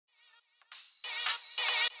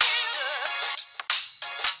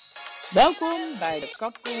Welkom bij de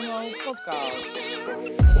Cat Colnot Podcast.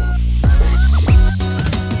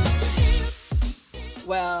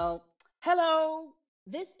 Well, hello.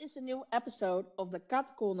 This is a new episode of the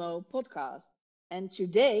Cat Colnot Podcast. And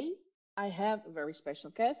today I have a very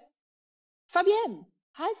special guest, Fabienne.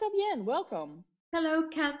 Hi, Fabienne. Welcome. Hello,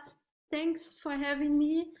 Kat. Thanks for having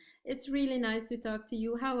me. It's really nice to talk to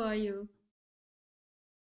you. How are you?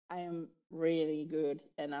 I am really good,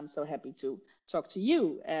 and I'm so happy to talk to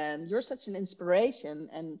you. And you're such an inspiration.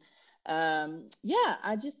 And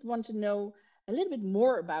I just want to know a little bit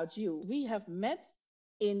more about you. We have met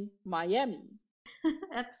in Miami.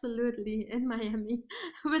 Absolutely, in Miami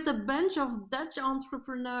with a bunch of Dutch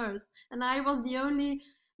entrepreneurs, and I was the only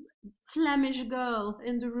Flemish girl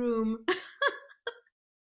in the room.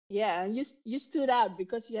 Yeah, and you stood out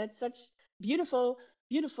because you had such beautiful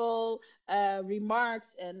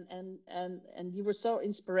remarks, and you were so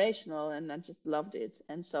inspirational, and I just loved it.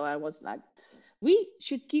 And so I was like, we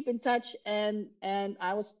should keep in touch, and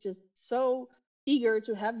I was just so eager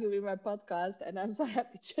to have you in my podcast, and I'm so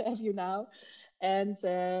happy to have you now. And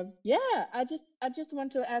I just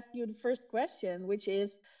want to ask you the first question, which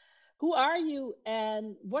is, who are you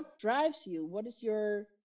and what drives you? What is the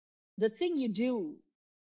thing you do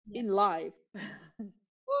in Yes. life?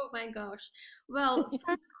 Oh my gosh. Well, first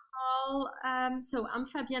of all, so I'm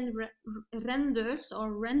Fabienne Renders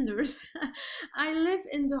or Renders. I live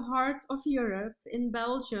in the heart of Europe, in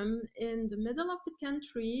Belgium, in the middle of the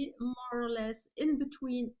country, more or less in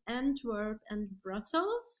between Antwerp and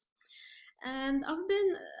Brussels. And I've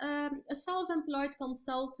been a self-employed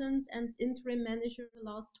consultant and interim manager the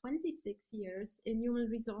last 26 years in human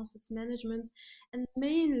resources management and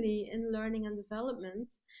mainly in learning and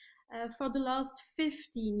development for the last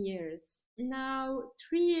 15 years. Now,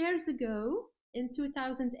 3 years ago, in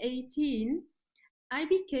 2018, I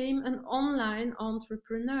became an online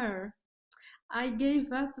entrepreneur. I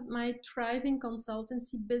gave up my thriving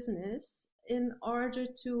consultancy business in order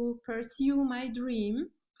to pursue my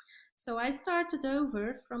dream. So I started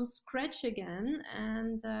over from scratch again,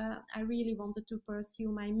 and I really wanted to pursue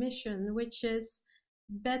my mission, which is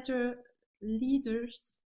better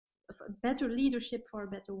leadership for a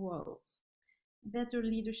better world. Better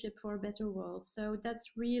leadership for a better world. So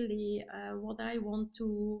that's really what I want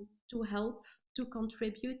to help, to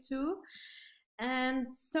contribute to.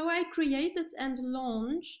 And so I created and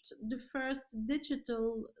launched the first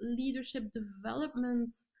digital leadership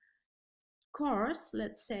development course,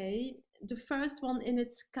 let's say, the first one in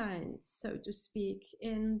its kind, so to speak,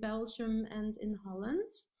 in Belgium and in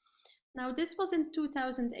Holland. Now, this was in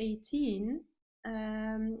 2018,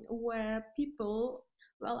 where people,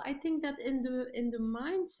 well, I think that in the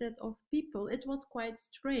mindset of people, it was quite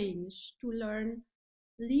strange to learn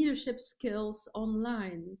leadership skills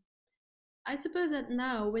online. I suppose that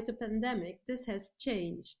now with the pandemic, this has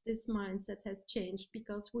changed. This mindset has changed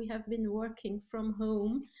because we have been working from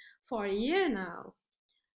home for a year now.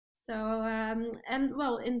 So, and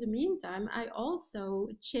well, in the meantime, I also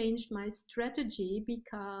changed my strategy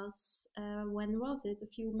because when was it? A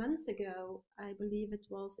few months ago, I believe it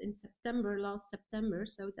was in September, last September.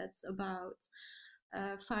 So that's about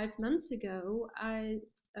 5 months ago, I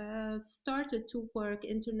started to work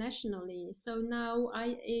internationally. So now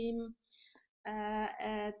I aim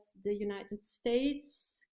at the United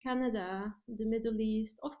States, Canada, the Middle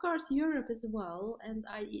East, of course Europe as well, and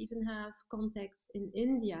I even have contacts in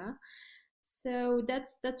India. So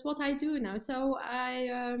that's what I do now. So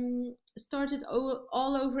I started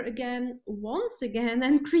all over again once again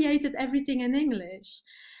and created everything in English.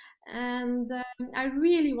 And I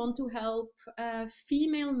really want to help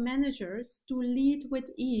female managers to lead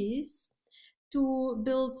with ease, to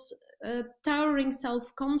build towering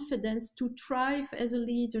self-confidence, to thrive as a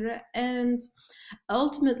leader, and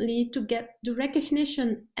ultimately to get the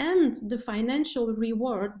recognition and the financial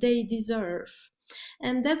reward they deserve.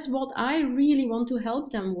 And that's what I really want to help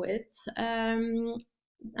them with.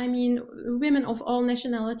 I mean, women of all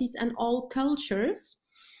nationalities and all cultures.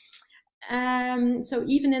 So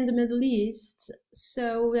even in the Middle East,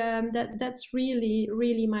 so that's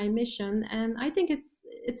really my mission, and I think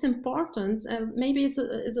it's important. Maybe it's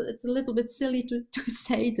a little bit silly to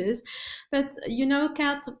say this, but you know,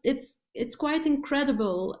 Kat, it's quite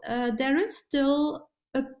incredible. There is still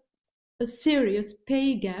a serious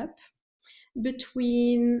pay gap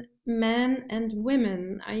between men and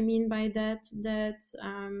women. I mean by that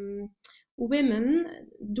women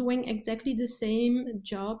doing exactly the same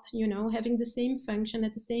job, you know, having the same function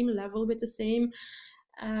at the same level with the same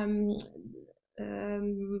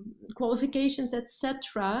qualifications,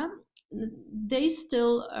 etc., they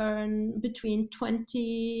still earn between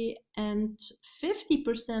 20 and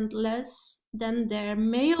 50% less than their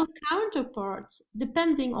male counterparts,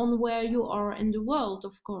 depending on where you are in the world,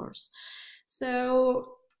 of course.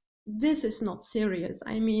 So this is not serious.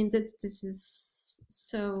 I mean, that this is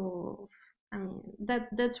so. I mean,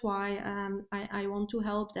 that's why I want to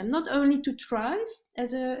help them, not only to thrive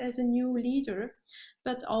as a new leader,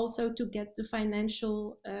 but also to get the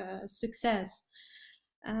financial success.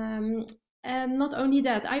 Um, and not only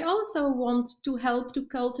that, I also want to help to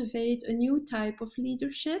cultivate a new type of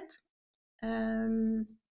leadership. Um,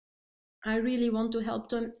 I really want to help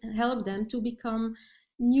them to become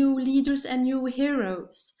new leaders and new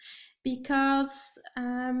heroes, because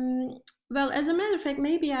well, as a matter of fact,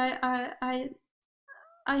 maybe I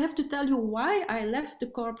have to tell you why I left the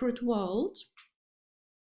corporate world.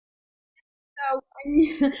 So, I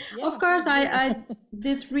mean, Yeah, of course, please do. I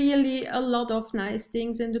did really a lot of nice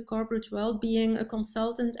things in the corporate world, being a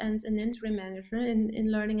consultant and an interim manager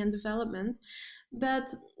in learning and development.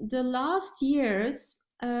 But the last years,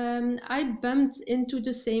 I bumped into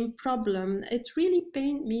the same problem. It really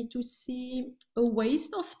pained me to see a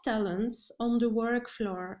waste of talents on the work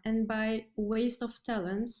floor. And by waste of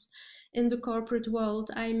talents in the corporate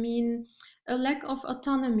world, I mean a lack of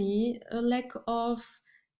autonomy, a lack of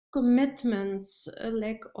commitments, a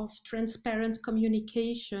lack of transparent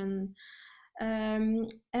communication,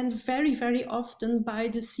 and very, very often by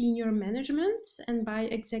the senior management and by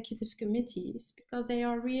executive committees, because they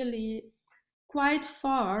are really quite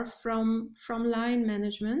far from line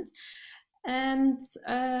management. And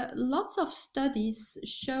lots of studies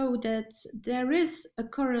show that there is a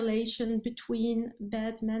correlation between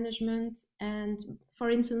bad management and, for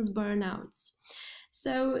instance, burnouts.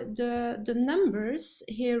 So the numbers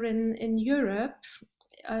here in Europe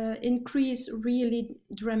increase really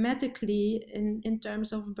dramatically in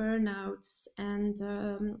terms of burnouts and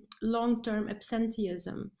long-term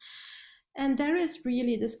absenteeism. And there is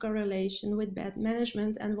really this correlation with bad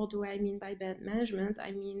management. And what do I mean by bad management?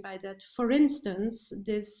 I mean by that, for instance,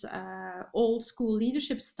 this old school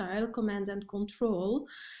leadership style, command and control,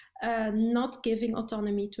 not giving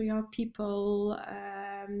autonomy to your people,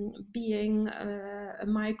 being a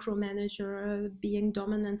micromanager, being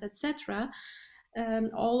dominant, etc.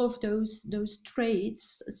 All of those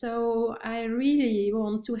traits. So I really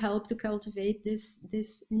want to help to cultivate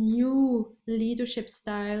this new leadership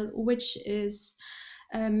style, which is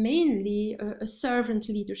mainly a servant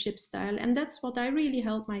leadership style, and that's what I really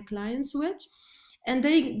help my clients with. And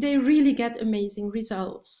they really get amazing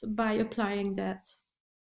results by applying that.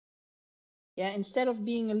 Yeah, instead of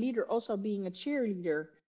being a leader, also being a cheerleader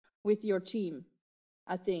with your team.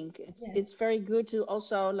 I think it's Yes. very good to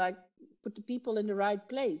also like put the people in the right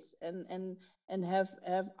place and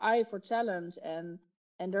have eye for talent and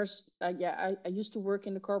there's yeah, I used to work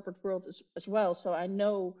in the corporate world as well, so I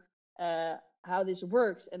know how this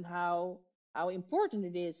works and how important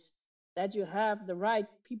it is that you have the right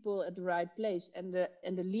people at the right place and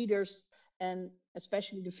the leaders, and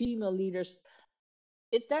especially the female leaders,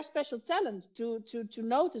 it's their special talent to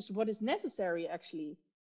notice what is necessary actually.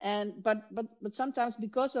 And but sometimes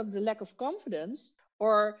because of the lack of confidence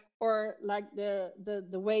or like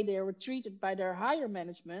the way they were treated by their higher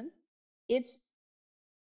management, it's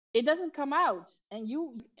it doesn't come out, and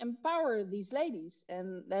you empower these ladies,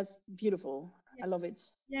 and that's beautiful. I love it.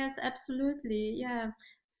 Yes, absolutely. Yeah.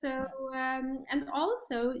 So, Yeah. and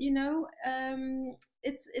also,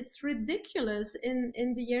 it's ridiculous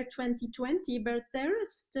in the year 2020, but there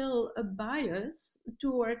is still a bias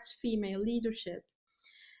towards female leadership.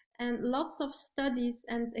 And lots of studies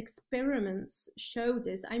and experiments show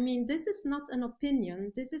this. I mean, this is not an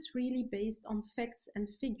opinion. This is really based on facts and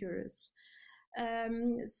figures.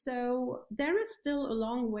 So there is still a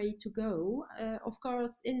long way to go. Of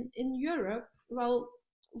course, in Europe, well,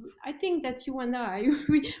 I think that you and I,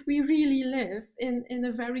 we really live in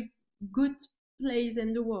a very good place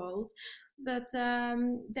in the world. But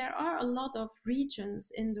there are a lot of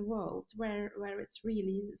regions in the world where it's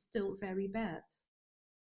really still very bad.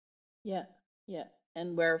 Yeah, yeah.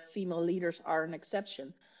 And where female leaders are an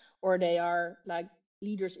exception, or they are like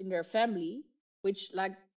leaders in their family, which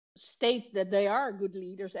like states that they are good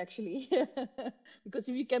leaders actually. Because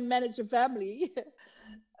if you can manage a family,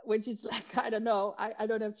 which is like, I don't know, I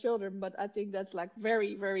don't have children, but I think that's like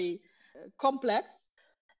very, very complex.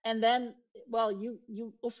 And then, well,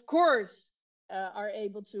 you of course are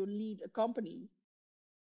able to lead a company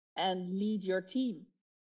and lead your team.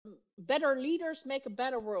 Better leaders make a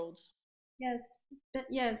better world. Yes, but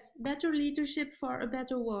yes, better leadership for a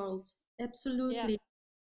better world. Yeah, Absolutely.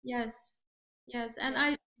 Yes. Yes. And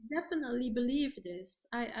yeah. definitely believe this.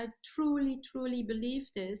 I truly, truly believe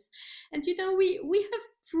this. And we have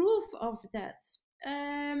proof of that.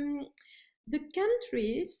 Um, the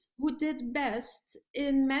countries who did best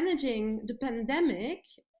in managing the pandemic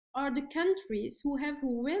are the countries who have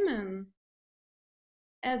women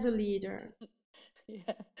as a leader.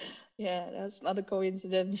 Yeah, yeah, that's not a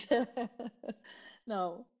coincidence.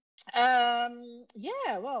 No.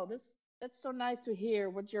 Yeah, well, that's so nice to hear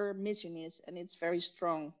what your mission is, and it's very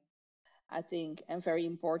strong, I think, and very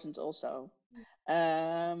important also.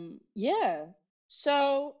 Yeah.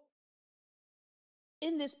 So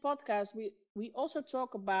in this podcast, we also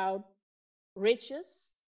talk about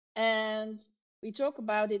riches, and we talk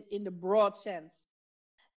about it in the broad sense.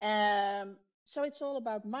 So it's all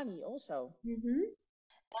about money also. Mm-hmm.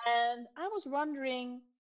 And I was wondering,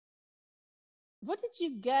 what did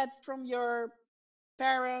you get from your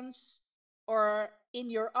parents or in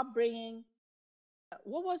your upbringing?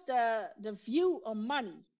 What was the view on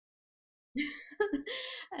money?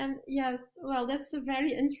 And yes, well, that's a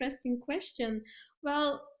very interesting question.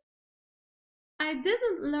 Well, I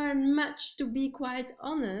didn't learn much, to be quite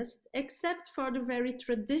honest, except for the very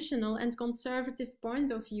traditional and conservative point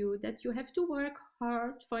of view that you have to work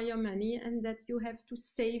hard for your money and that you have to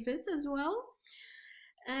save it as well.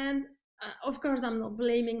 And of course, I'm not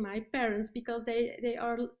blaming my parents because they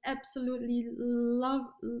are absolutely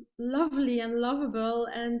lovely and lovable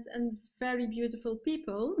and very beautiful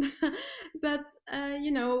people. But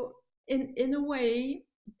in a way,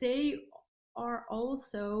 they are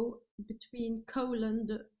also between colon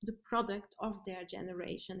the product of their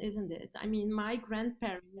generation, isn't it? I mean, my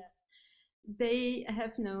grandparents, they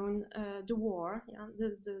have known the war, yeah,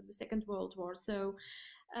 the Second World War. So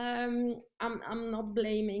I'm not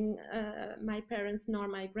blaming my parents nor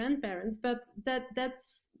my grandparents, but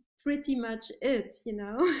that's pretty much it, you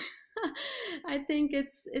know. I think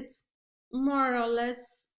it's more or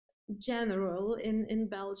less general in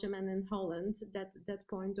Belgium and in Holland, that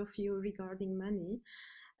point of view regarding money.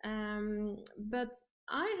 But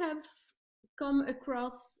I have come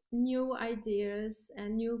across new ideas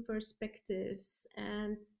and new perspectives,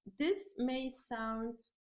 and this may sound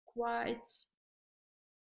quite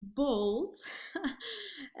bold,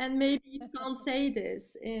 and maybe you can't say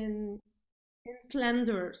this in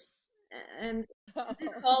Flanders and in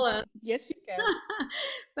Holland. Yes, you can.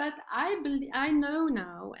 But I know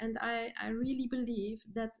now, and I really believe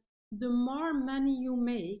that the more money you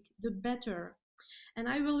make, the better. And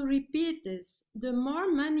I will repeat this: the more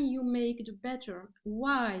money you make, the better.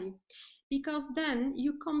 Why? Because then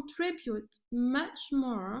you contribute much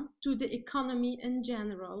more to the economy in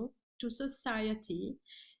general, to society.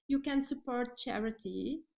 You can support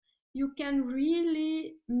charity. You can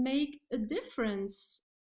really make a difference,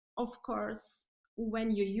 of course,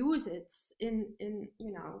 when you use it in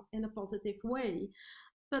a positive way.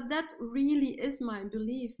 But that really is my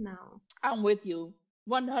belief now. I'm with you.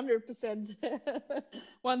 100%.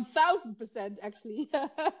 1000% actually.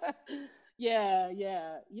 Yeah,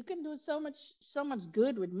 yeah. You can do so much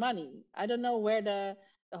good with money. I don't know where the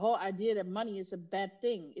whole idea that money is a bad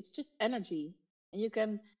thing. It's just energy.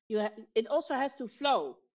 And it also has to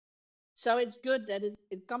flow. So it's good that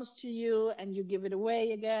it comes to you and you give it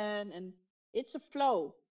away again, and it's a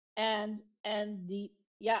flow. And the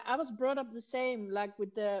yeah, I was brought up the same, like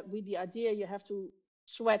with the idea you have to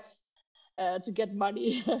sweat to get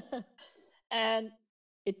money. And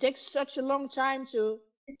it takes such a long time to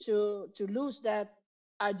lose that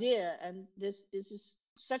idea. And this is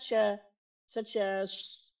such a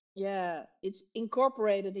yeah, it's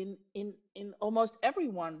incorporated in almost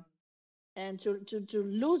everyone. And to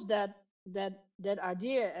lose that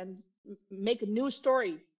idea and make a new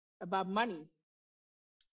story about money.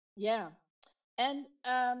 Yeah. And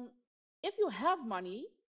if you have money,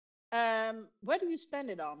 where do you spend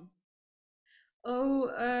it on? Oh,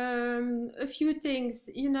 a few things.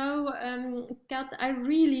 Kat, I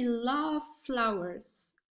really love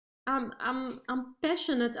flowers. I'm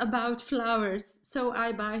passionate about flowers, so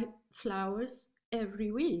I buy flowers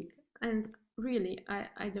every week. And really,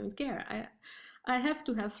 I don't care. I have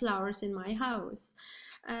to have flowers in my house.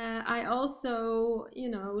 I also,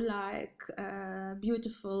 like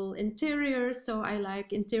beautiful interiors, so I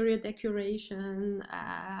like interior decoration.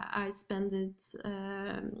 I spend it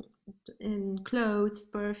in clothes,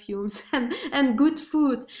 perfumes, and good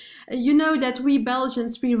food. You know that we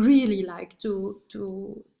Belgians, we really like to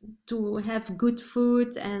have good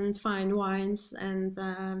food and fine wines, and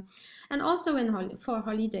also for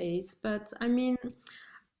holidays. But I mean,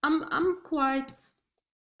 I'm quite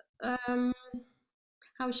um,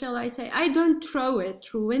 how shall I say? I don't throw it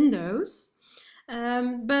through windows,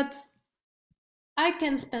 but I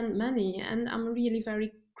can spend money, and I'm really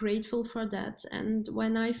very grateful for that. And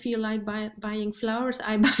when I feel like buying flowers,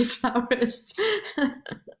 I buy flowers.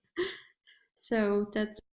 So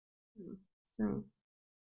that's so.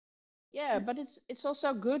 Yeah, but it's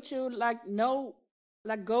also good to like know,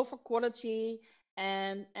 like go for quality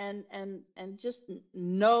and just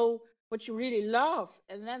know what you really love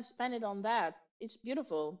and then spend it on that. It's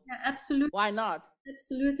beautiful. Yeah, absolutely. Why not?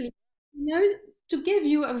 Absolutely. You know, to give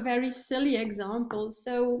you a very silly example,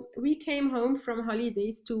 so we came home from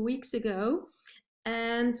holidays 2 weeks ago,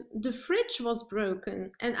 and the fridge was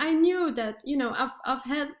broken. And I knew that,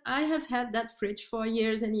 I have had that fridge for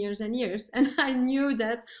years and years and years, and I knew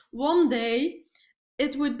that one day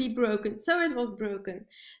it would be broken. So it was broken.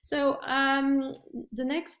 So the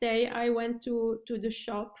next day I went to the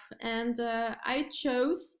shop, and I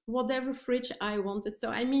chose whatever fridge I wanted. So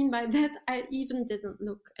I mean by that, I even didn't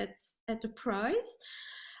look at the price.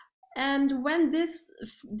 And when this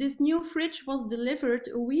new fridge was delivered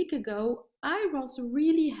a week ago, I was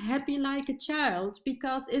really happy like a child,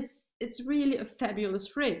 because it's really a fabulous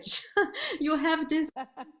fridge. You have this,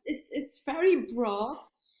 it's very broad.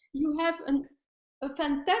 You have a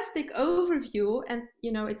fantastic overview, and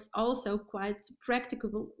it's also quite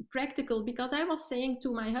practical, because I was saying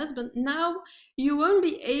to my husband, now you won't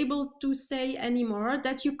be able to say anymore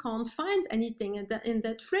that you can't find anything in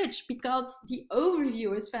that fridge, because the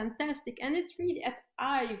overview is fantastic, and it's really at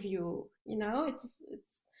eye view.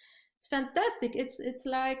 It's fantastic. It's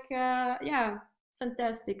like yeah,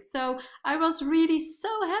 fantastic. So I was really so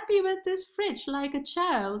happy with this fridge, like a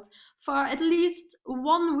child. For at least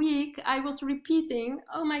 1 week, I was repeating,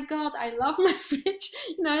 "Oh my God, I love my fridge."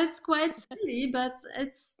 It's quite silly, but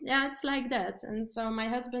it's like that. And so my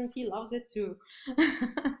husband, he loves it too.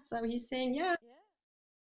 So he's saying, "Yeah,"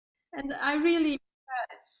 Yeah. and I really,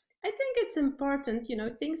 I think it's important,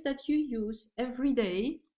 things that you use every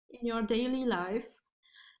day in your daily life,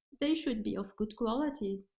 they should be of good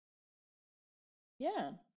quality.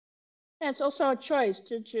 Yeah. And it's also a choice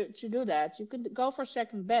to do that. You could go for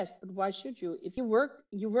second best, but why should you? If you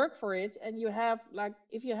work for it and you have like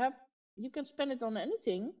if you have you can spend it on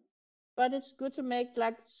anything, but it's good to make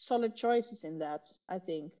like solid choices in that, I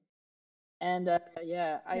think. And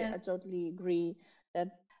yeah, I Yes. totally agree that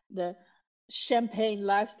the champagne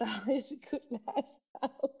lifestyle is a good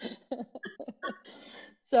lifestyle.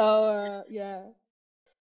 So yeah.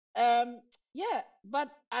 Yeah, but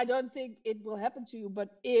I don't think it will happen to you. But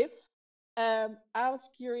if I was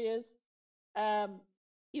curious, um,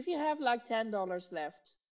 if you have like $10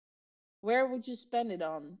 left, where would you spend it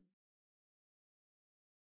on?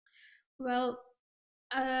 Well,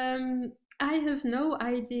 I have no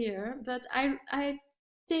idea, but I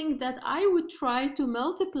think that I would try to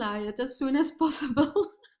multiply it as soon as possible.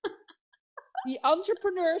 The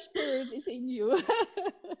entrepreneur spirit is in you.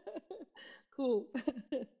 Cool.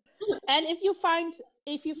 And if you find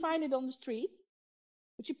it on the street,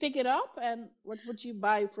 would you pick it up and what would you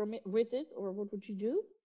buy from it with it or what would you do?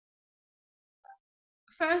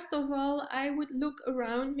 First of all, I would look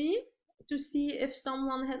around me to see if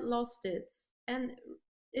someone had lost it. And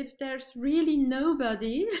if there's really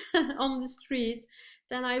nobody on the street,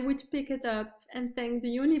 then I would pick it up and thank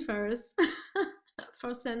the universe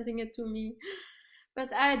for sending it to me.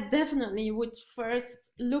 But I definitely would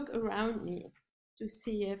first look around me to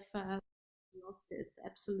see if I lost it.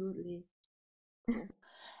 Absolutely. Cool.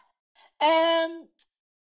 Um,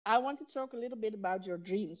 I want to talk a little bit about your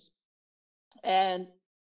dreams. And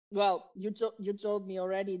well, you told me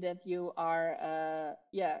already that you are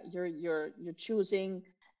yeah, you're choosing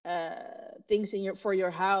things in your for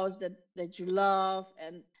your house that you love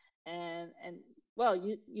and well,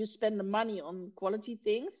 you spend the money on quality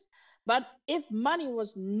things. But if money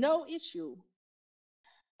was no issue,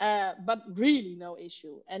 but really no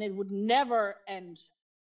issue, and it would never end,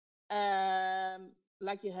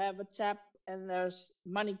 like you have a tap and there's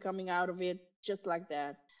money coming out of it just like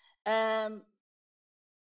that. Um,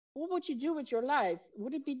 what would you do with your life?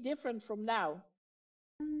 Would it be different from now?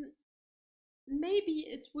 Um, Maybe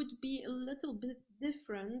it would be a little bit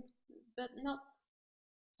different, but not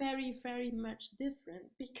very, very much different,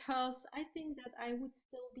 because I think that I would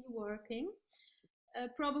still be working,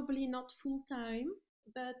 probably not full time,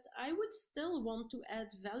 but I would still want to add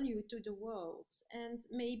value to the world, and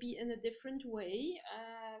maybe in a different way.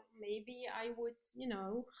 Maybe I would,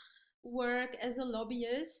 work as a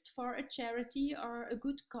lobbyist for a charity or a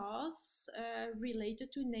good cause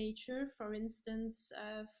related to nature, for instance,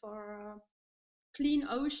 for clean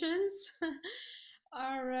oceans.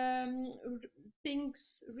 are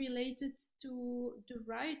things related to the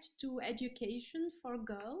right to education for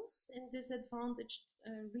girls in disadvantaged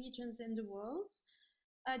regions in the world.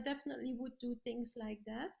 I definitely would do things like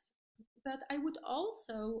that. But I would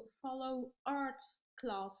also follow art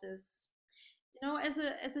classes. You know, as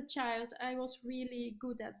a child, I was really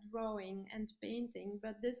good at drawing and painting,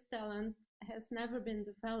 but this talent has never been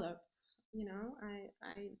developed. You know,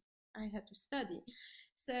 I had to study.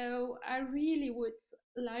 So I really would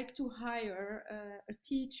like to hire a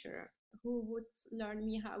teacher who would learn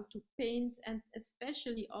me how to paint and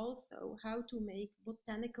especially also how to make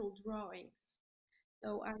botanical drawings.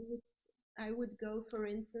 So I would go, for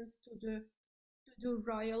instance, to the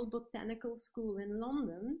Royal Botanical School in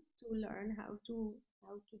London to learn how to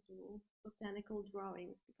do botanical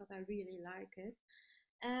drawings because I really like it.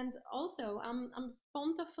 And also, I'm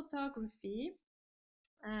fond of photography.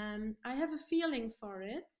 I have a feeling for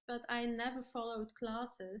it, but I never followed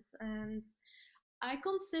classes, and I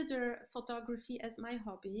consider photography as my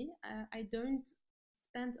hobby. I don't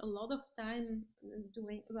spend a lot of time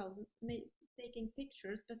doing well, taking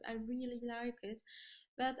pictures, but I really like it.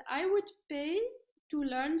 But I would pay to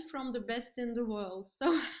learn from the best in the world. So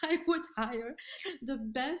I would hire the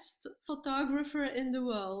best photographer in the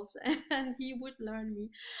world, and he would learn me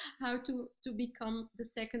how to become the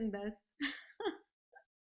second best.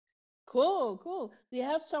 Cool, cool. Do you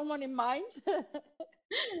have someone in mind?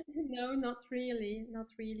 No, not really, not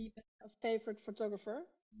really. But A favorite photographer?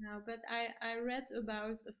 no, but I read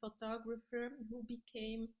about a photographer who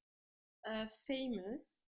became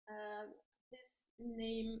famous. His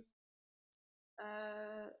name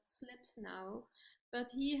slips now, but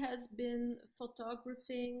he has been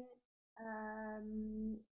photographing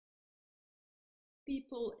um,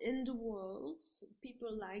 people in the world,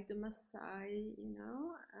 people like the Maasai, you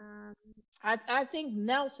know. I think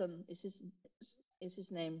Nelson is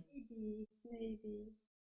his name. Maybe,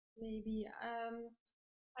 maybe.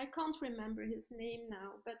 I can't remember his name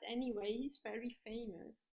now, but anyway, he's very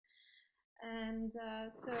famous. And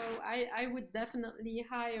so I would definitely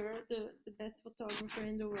hire the best photographer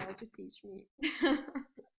in the world to teach me.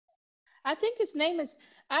 I think his name is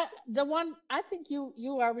the one I think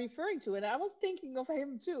you are referring to, and I was thinking of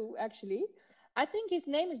him too, actually. I think his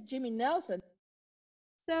name is Jimmy Nelson.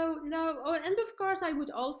 So no, oh, and of course I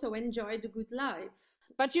would also enjoy the good life.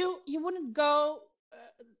 But you wouldn't go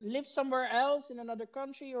live somewhere else in another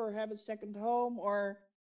country or have a second home or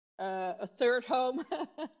a third home.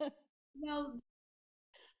 Well,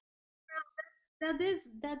 that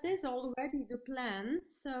is already the plan.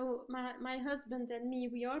 So my husband and me,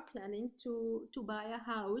 we are planning to buy a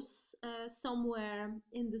house somewhere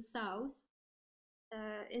in the south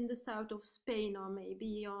of Spain, or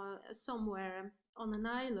maybe somewhere on an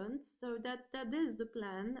island. So that is the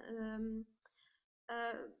plan.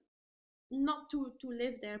 Uh, Not to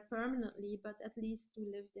live there permanently, but at least to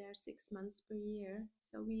live there 6 months per year.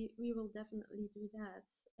 So we will definitely do that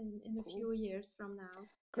in a Cool. few years from now.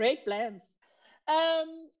 Great plans.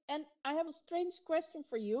 And I have a strange question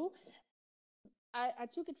for you. I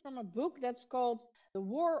took it from a book that's called The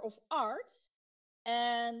War of Art,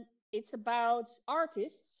 and it's about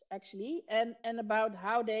artists actually, and about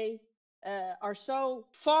how they are so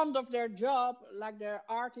fond of their job, like they're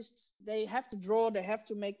artists. They have to draw, they have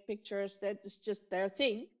to make pictures. That is just their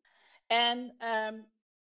thing. And um,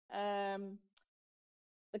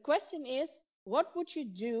 the question is, what would you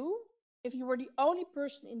do if you were the only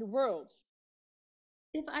person in the world?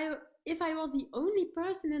 If I was the only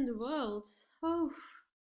person in the world, oh,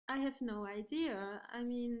 I have no idea. I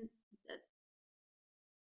mean, that,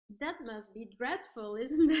 that must be dreadful,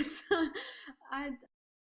 isn't it? I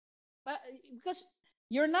But because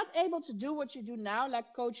you're not able to do what you do now,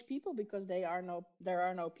 like coach people, because there are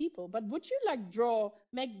no people. But would you like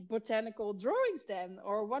make botanical drawings then,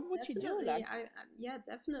 or what would you do? definitely, Like, yeah,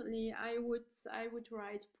 definitely. I would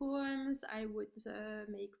write poems. I would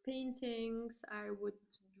make paintings. I would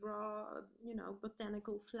draw, you know,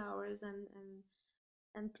 botanical flowers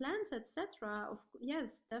and plants, etc. Of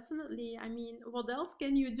yes, definitely. I mean, what else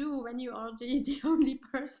can you do when you are the only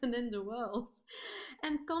person in the world?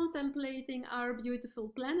 And contemplating our beautiful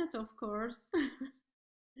planet, of course.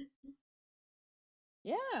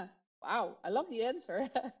 yeah, wow, I love the answer.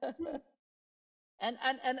 And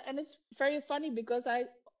it's very funny because I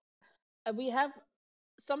we have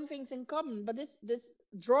some things in common, but this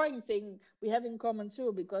drawing thing we have in common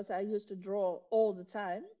too, because I used to draw all the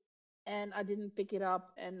time and I didn't pick it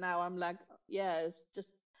up, and now I'm like, yeah, it's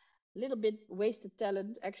just a little bit wasted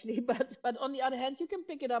talent actually, but on the other hand, you can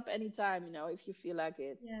pick it up anytime, if you feel like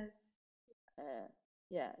it. Yes.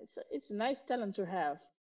 Yeah, it's a nice talent to have.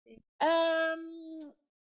 Um,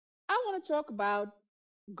 I want to talk about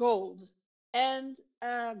gold. And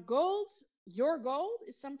gold, your gold,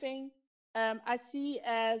 is something I see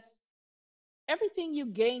as everything you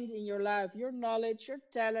gained in your life, your knowledge, your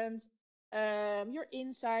talent, your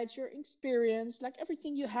insights, your experience, like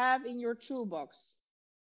everything you have in your toolbox.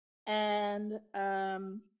 And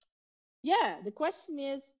yeah, the question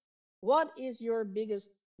is, what is your biggest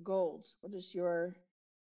gold? What is your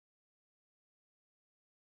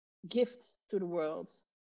gift to the world?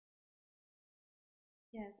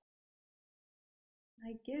 Yes,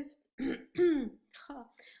 my gift.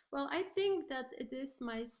 Well, I think that it is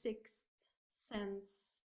my sixth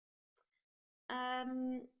sense.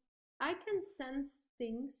 Um, I can sense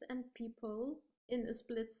things and people in a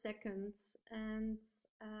split second, and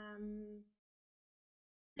um,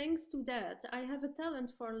 thanks to that, I have a talent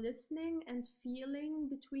for listening and feeling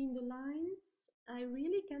between the lines. I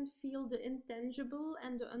really can feel the intangible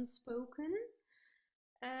and the unspoken.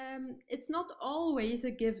 It's not always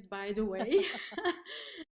a gift, by the way.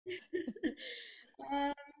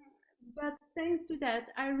 Um, but thanks to that,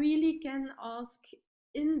 I really can ask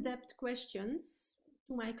in-depth questions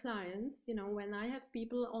to my clients. You know, when I have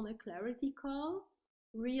people on a clarity call,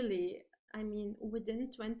 really, I mean,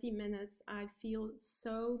 within 20 minutes, I feel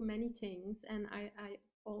so many things, and I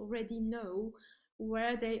already know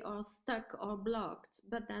where they are stuck or blocked.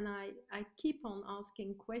 But then I keep on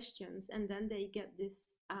asking questions, and then they get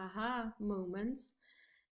this aha moment.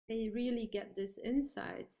 They really get this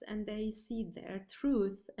insights and they see their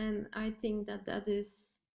truth, and I think that that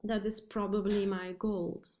is probably my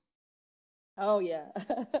goal. Oh yeah.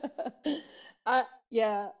 I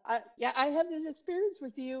I have this experience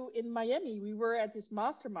with you in Miami. We were at this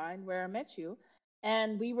mastermind where I met you,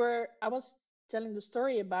 and I was telling the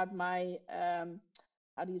story about my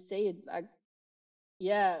how do you say it? Like,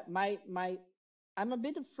 yeah, my I'm a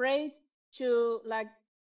bit afraid to like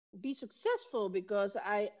be successful because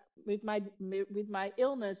I with my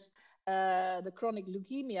illness, the chronic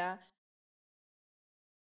leukemia,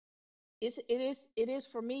 it is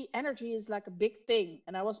for me, energy is like a big thing,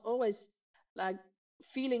 and I was always like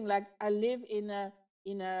feeling like I live in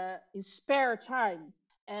spare time,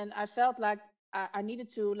 and I felt like I needed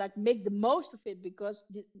to like make the most of it because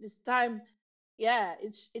this time, yeah,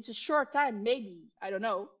 it's a short time, maybe, I don't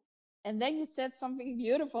know. And then you said something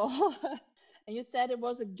beautiful. And you said it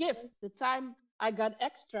was a gift. The time I got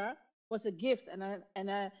extra was a gift, and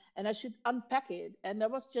I should unpack it. And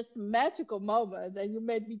that was just a magical moment, and you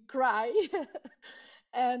made me cry.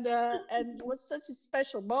 And it was such a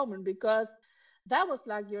special moment because that was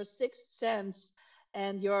like your sixth sense,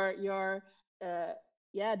 and your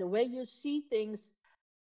yeah, the way you see things,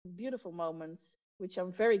 beautiful moments, which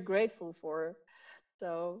I'm very grateful for.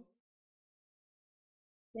 So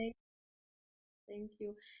Thank, thank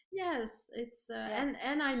you. Yes, it's yeah.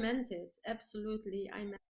 and I meant it absolutely. I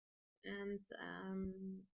meant, and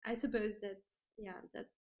I suppose that yeah, that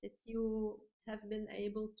you have been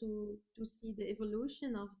able to see the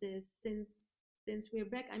evolution of this since we're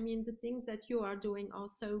back. I mean, the things that you are doing are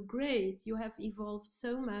so great. You have evolved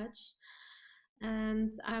so much.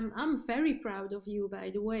 And I'm very proud of you, by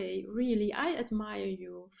the way. Really, I admire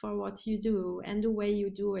you for what you do and the way you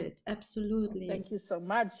do it. Oh, Absolutely. thank you so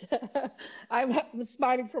much. I'm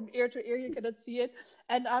smiling from ear to ear. You cannot see it,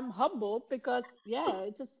 and I'm humbled because yeah,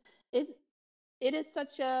 it's just it's it is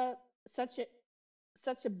such a such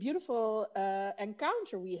a beautiful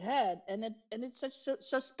encounter we had, and it's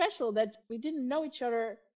so special that we didn't know each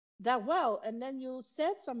other that well, and then you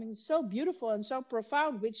said something so beautiful and so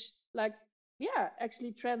profound, which like yeah,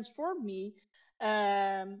 actually transformed me.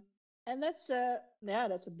 And that's yeah,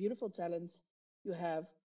 that's a beautiful talent you have.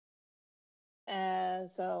 And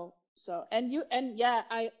you, and yeah,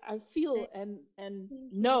 I feel Thank and thank you.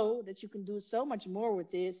 know that you can do so much more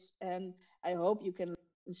with this, and I hope you can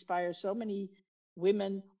inspire so many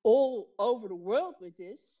women all over the world with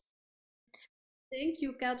this. Thank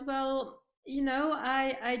you, Kat. Well, you know,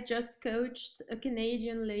 I just coached a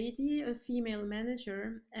Canadian lady, a female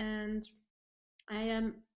manager, and I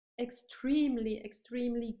am extremely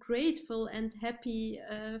grateful and happy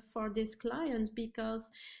for this client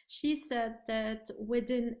because she said that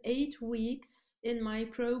within 8 weeks in my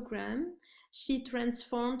program, she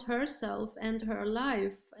transformed herself and her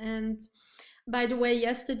life. And by the way,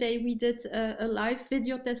 yesterday we did a live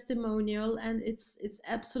video testimonial, and it's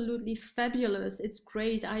absolutely fabulous. It's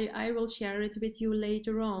great. I will share it with you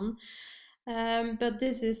later on. But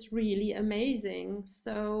this is really amazing.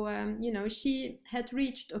 So, you know, she had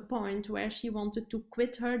reached a point where she wanted to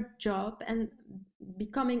quit her job, and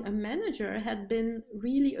becoming a manager had been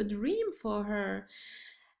really a dream for her.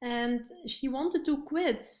 and she wanted to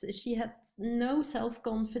quit. She had no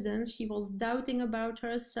self-confidence. She was doubting about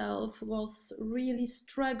herself, was really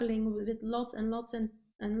struggling with lots and lots and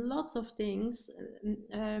lots of things,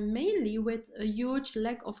 mainly with a huge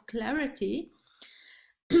lack of clarity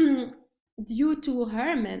due to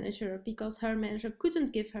her manager, because her manager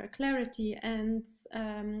couldn't give her clarity, and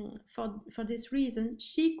for this reason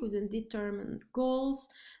she couldn't determine goals,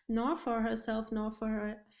 nor for herself nor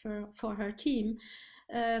for her team.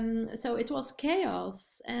 So it was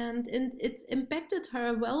chaos, and it impacted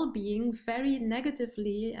her well-being very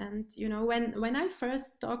negatively. And when I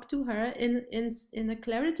first talked to her in a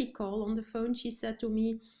clarity call on the phone, she said to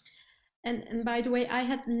me, and by the way, I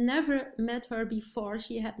had never met her before.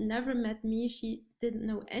 She had never met me. She didn't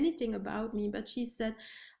know anything about me, but she said,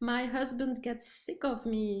 my husband gets sick of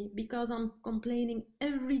me because I'm complaining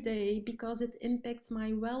every day, because it impacts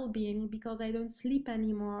my well-being, because I don't sleep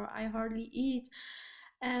anymore, I hardly eat,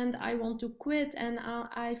 and I want to quit, and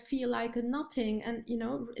I feel like a nothing. And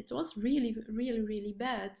it was really, really, really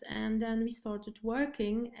bad. And then we started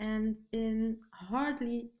working, and in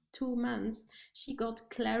hardly 2 months she got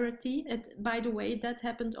clarity. By the way, that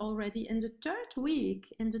happened already in the third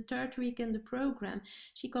week. In the third week in the program,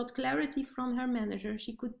 she got clarity from her manager.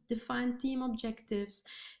 She could define team objectives.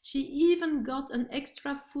 She even got an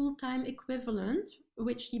extra full-time equivalent,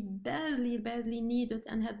 which she badly needed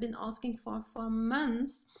and had been asking for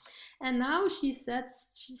months. And now she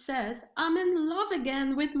says, I'm in love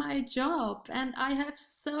again with my job, and I have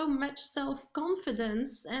so much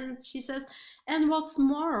self-confidence. And she says, and what's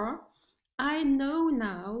more, I know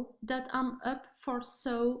now that I'm up for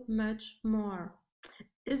so much more.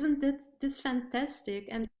 Isn't this fantastic?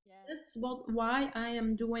 And Yeah. that's why I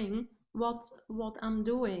am doing what I'm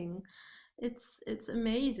doing. It's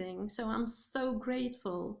amazing. So I'm so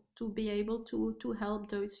grateful to be able to help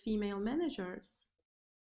those female managers.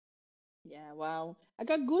 Yeah, wow. I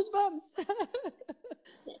got goosebumps.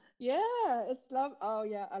 Yeah, it's love. Oh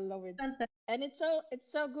yeah, I love it. Fantastic. And it's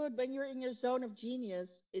so good when you're in your zone of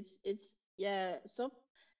genius. It's yeah, so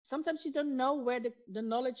sometimes you don't know where the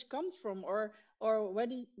knowledge comes from, or where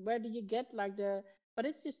do you get like the, but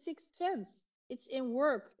it's your sixth sense. It's in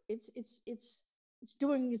work. It's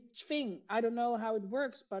doing its thing. I don't know how it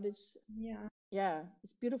works, but it's, Yeah. yeah,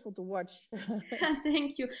 it's beautiful to watch.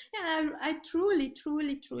 Thank you. Yeah, I truly,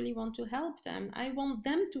 truly, truly want to help them. I want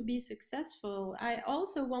them to be successful. I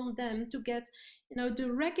also want them to get,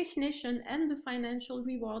 the recognition and the financial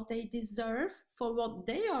reward they deserve for what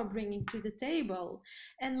they are bringing to the table.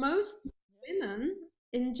 And most women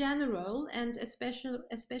in general, and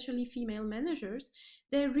especially female managers,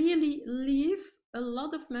 they really leave a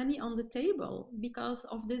lot of money on the table because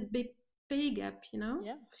of this big pay gap.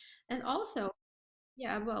 Yeah. And also,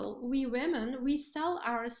 yeah, well, we women, we sell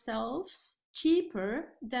ourselves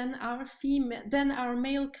cheaper than our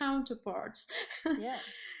male counterparts. Yeah.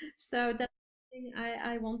 So that's something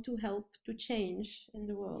I want to help to change in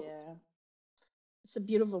the world. Yeah. It's a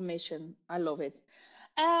beautiful mission. I love it.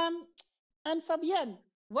 Um, and Fabienne,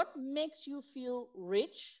 what makes you feel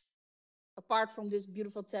rich apart from this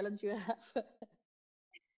beautiful talent you have?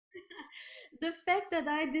 The fact that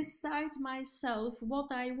I decide myself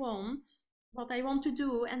what I want to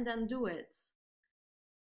do, and then do it.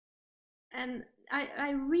 And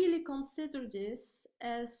I really consider this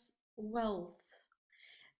as wealth,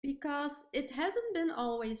 because it hasn't been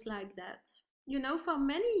always like that. For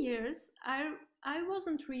many years, I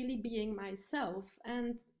wasn't really being myself,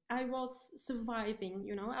 and I was surviving.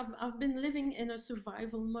 I've been living in a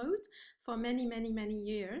survival mode for many, many, many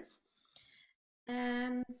years.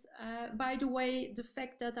 And by the way, the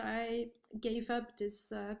fact that I gave up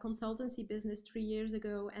this consultancy business 3 years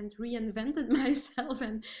ago and reinvented myself,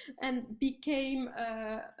 and became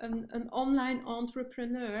an online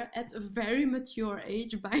entrepreneur at a very mature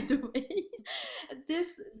age, by the way,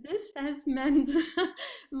 this has meant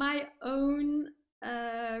my own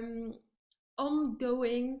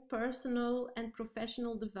ongoing personal and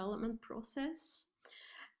professional development process,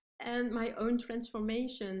 and my own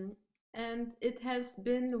transformation. And it has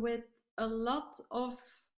been with a lot of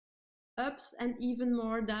ups and even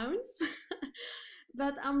more downs.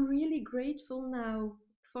 But I'm really grateful now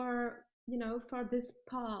for this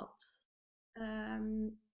path.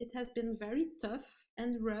 It has been very tough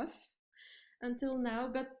and rough until now,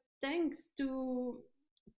 but thanks to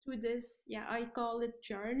this, yeah, I call it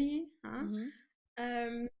journey, huh?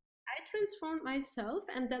 Hmm. I transformed myself,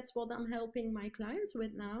 and that's what I'm helping my clients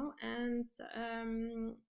with now. And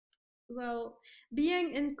well,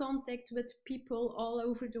 being in contact with people all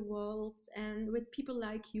over the world, and with people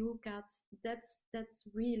like you, Kat, that's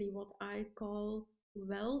really what I call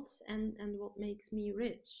wealth and what makes me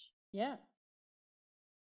rich. Yeah.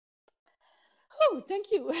 Oh,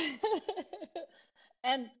 thank you.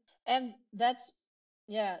 and and that's,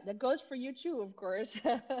 yeah, that goes for you too, of course.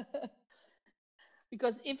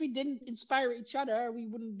 Because if we didn't inspire each other, we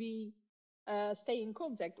wouldn't be stay in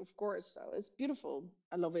contact, of course. So it's beautiful.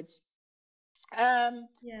 I love it. Um,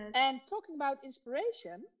 Yes. and talking about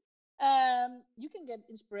inspiration, you can get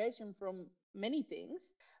inspiration from many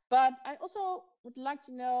things, but I also would like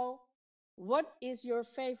to know, what is your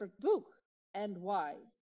favorite book and why?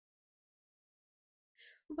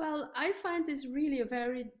 Well, I find this really a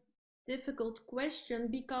very difficult question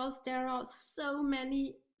because there are so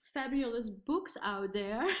many fabulous books out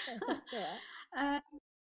there. Yeah. uh,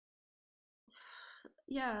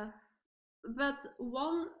 yeah, but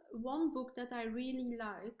one book that I really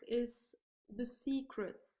like is The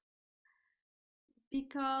Secret,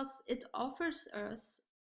 because it offers us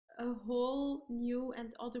a whole new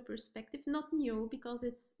and other perspective. Not new because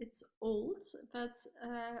it's old, but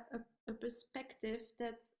a perspective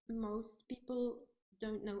that most people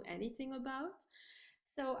don't know anything about.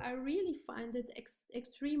 So I really find it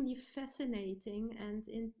extremely fascinating and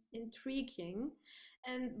intriguing.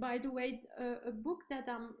 And by the way, a book that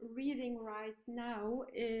I'm reading right now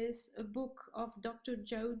is a book of Dr.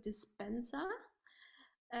 Joe Dispenza,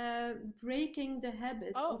 uh, Breaking the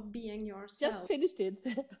Habit Oh, of Being just Yourself. finished it.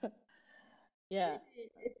 Yeah.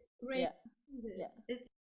 Really, it's great. Yeah. Yeah. It's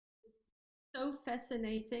so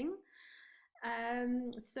fascinating.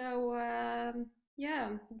 So yeah,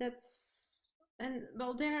 that's, and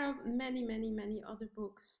well, there are many, many, many other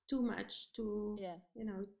books. Too much to, Yeah. you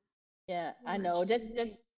know, Yeah, too I know. much to name.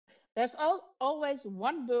 That's there's always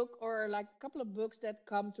one book or like a couple of books that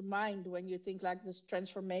come to mind when you think like this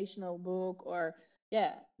transformational book, or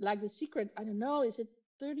yeah, like The Secret. I don't know, is it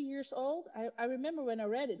 30 years old? I remember when I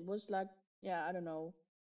read it, it was like, yeah, I don't know,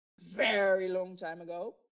 very long time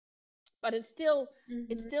ago. But it's Hmm.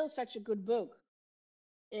 still such a good book.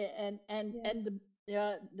 And the, Yes.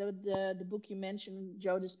 yeah, the book you mentioned,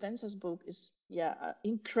 Joe Dispenza's book, is, yeah,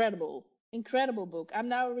 incredible book. I'm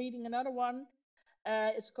now reading another one.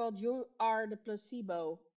 It's called You Are the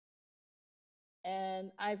Placebo.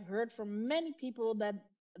 And I've heard from many people that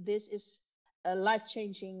this is a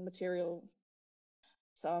life-changing material.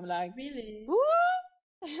 So I'm like, Really. woo!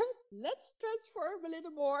 Let's transform a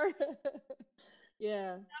little more.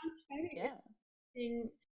 Yeah, Sounds very yeah,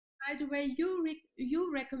 interesting. By the way,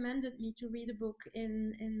 you recommended me to read a book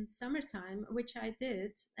in summertime, which I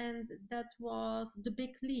did, and that was The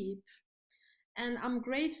Big Leap. And I'm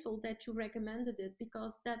grateful that you recommended it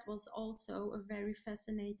because that was also a very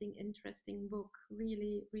fascinating, interesting book.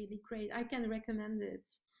 Really, really great. I can recommend it.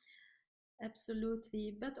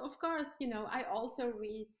 Absolutely. But of course, I also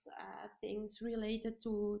read things related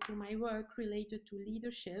to my work, related to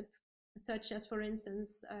leadership, such as, for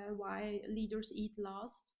instance, Why Leaders Eat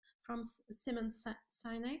Last from Simon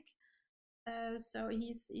Sinek. So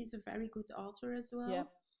he's a very good author as yeah,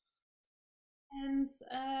 well. And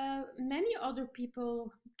many other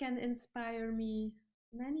people can inspire me.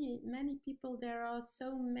 Many people. There are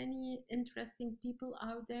so many interesting people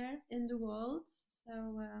out there in the world.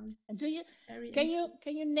 So and do you very can you interesting.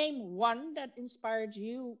 can you name one that inspired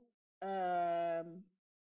you, um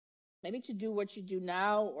maybe to do what you do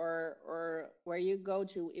now, or where you go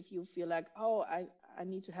to if you feel like, oh, I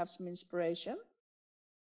need to have some inspiration?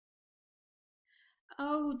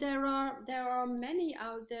 Oh, there are many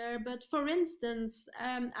out there. But for instance,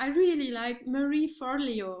 I really like Marie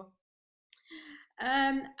Forleo.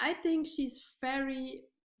 I think she's very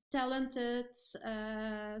talented,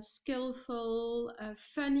 skillful,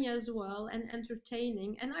 funny as well, and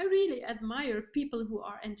entertaining. And I really admire people who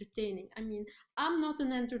are entertaining. I mean, I'm not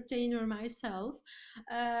an entertainer myself.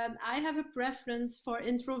 I have a preference for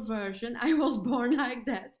introversion. I was born like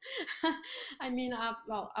that. I mean,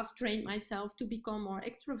 I've trained myself to become more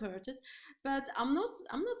extroverted, but I'm not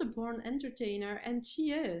a born entertainer, and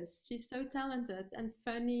she is. She's so talented and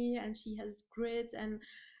funny, and she has grit, and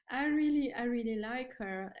I really like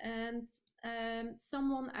her. And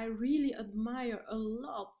someone I really admire a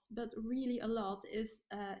lot, but really a lot, is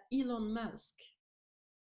Elon Musk,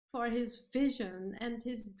 for his vision and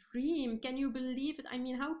his dream. Can you believe it? I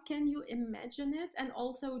mean, how can you imagine it and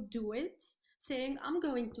also do it? Saying, I'm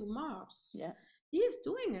going to Mars. Yeah, He's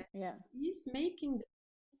doing it. yeah, He's making the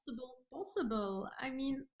possible possible. I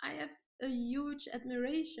mean, I have a huge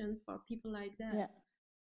admiration for people like that. yeah.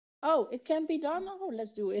 Oh, it can be done. Oh,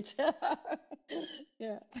 let's do it.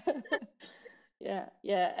 Yeah. Yeah,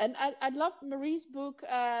 yeah. And I loved Marie's book,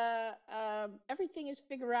 Everything is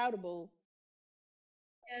Figure Outable.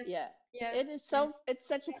 Yes, Yeah. It yes, is yes. it's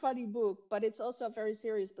such a funny book, but it's also very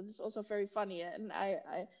serious, but it's also very funny. And I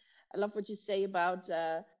love what you say about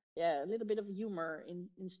yeah, a little bit of humor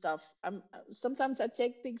in stuff. Sometimes I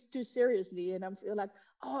take things too seriously and I feel like,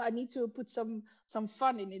 oh, I need to put some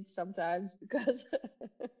fun in it sometimes because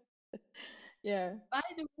yeah. By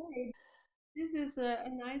the way, this is a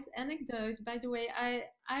nice anecdote. By the way,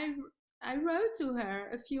 I wrote to her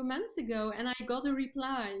a few months ago and I got a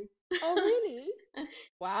reply. Oh, really?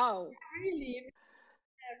 Wow. Really,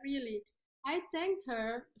 really. I thanked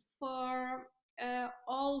her for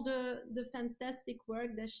all the fantastic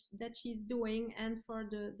work that she's doing and for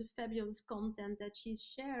the fabulous content that she's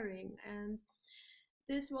sharing. And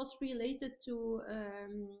this was related to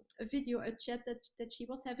a video, a chat that she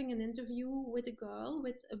was having an interview with a girl,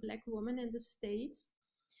 with a black woman in the States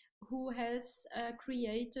who has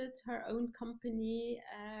created her own company.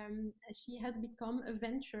 She has become a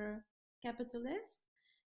venture capitalist,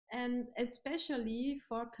 and especially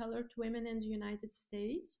for colored women in the United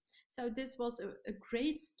States. So this was a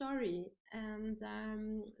great story, and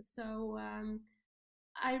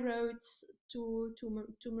I wrote to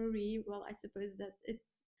Marie. Well, I suppose that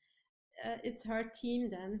it's her team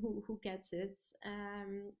then who gets it.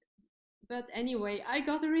 But anyway, I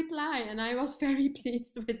got a reply, and I was very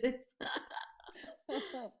pleased with it.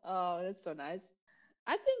 Oh, that's so nice.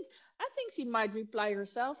 I think she might reply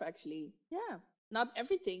herself actually. Yeah. Not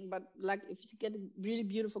everything, but like if you get a really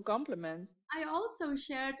beautiful compliment. I also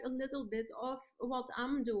shared a little bit of what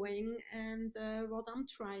I'm doing and what I'm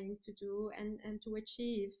trying to do and to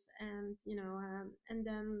achieve. And, and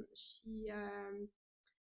then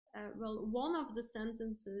well, one of the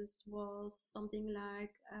sentences was something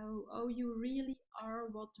like, oh, you really are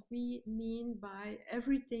what we mean by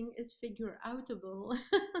everything is figure outable.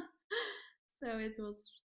 So it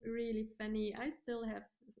was really funny. I still have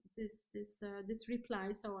this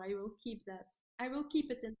reply, so I will keep that. I will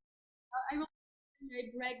keep it in. I will put it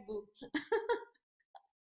in my brag book.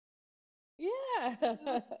 Yeah.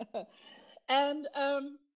 And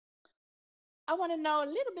I want to know a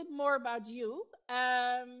little bit more about you.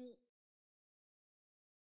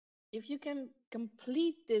 If you can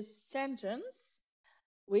complete this sentence,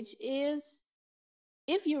 which is,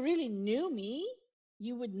 if you really knew me,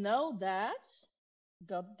 you would know that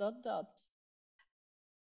dot dot dot.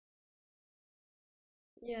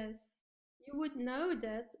 Yes, you would know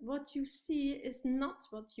that what you see is not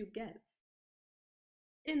what you get,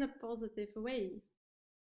 in a positive way,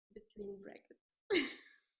 between brackets.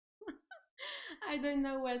 I don't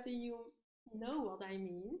know whether you know what I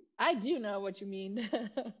mean. I do know what you mean.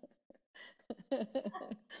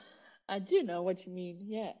 I do know what you mean.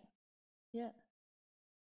 Yeah. Yeah.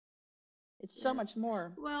 It's so much Yes.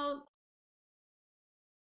 more. Well,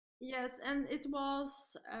 yes, and it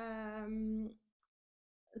was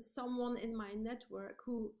someone in my network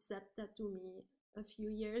who said that to me a few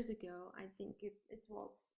years ago. I think it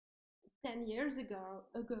was 10 years ago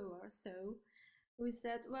or so. Who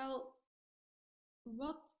said, well,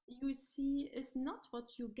 what you see is not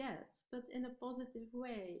what you get, but in a positive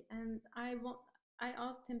way. And I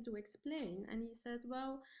asked him to explain, and he said,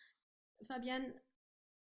 well, Fabienne,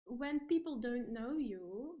 when people don't know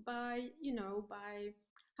you by, by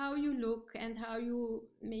how you look and how you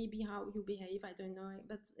behave, I don't know,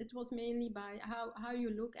 but it was mainly by how you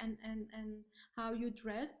look and how you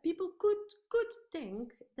dress. People could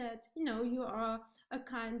think that, you are a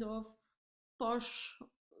kind of posh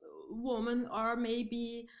woman, or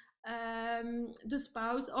maybe the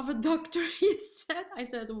spouse of a doctor. He said. I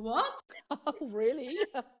said, what? Oh, really?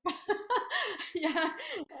 Yeah.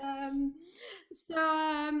 um,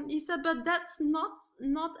 he said, but that's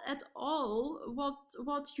not at all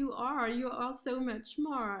what you are. You are so much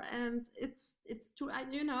more. And it's true.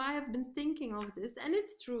 I have been thinking of this, and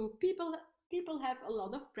it's true. People have a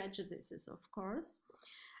lot of prejudices, of course.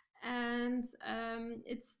 And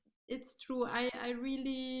it's true. I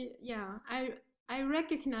really, yeah, I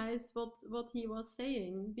recognize what he was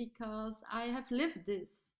saying, because I have lived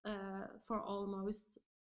this for almost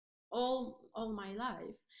all my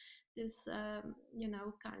life. This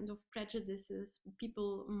kind of prejudices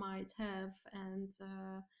people might have, and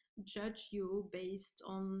judge you based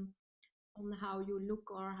on how you look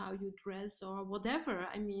or how you dress or whatever.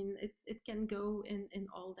 I mean, it can go in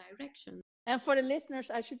all directions. And for the listeners,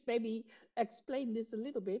 I should maybe explain this a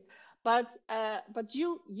little bit. But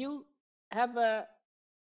you have a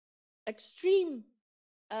extreme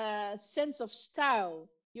sense of style.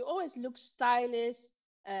 You always look stylish.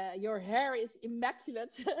 Your hair is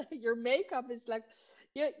immaculate. Your makeup is like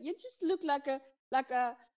you just look like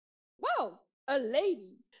a wow, a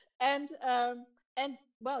lady. And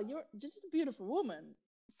well, you're just a beautiful woman.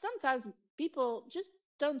 sometimes people just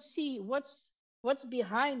don't see what's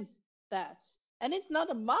behind that. And it's not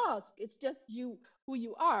a mask, it's just you, who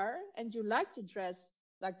you are, and you like to dress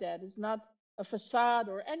like that. It's not a facade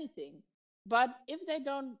or anything. But if they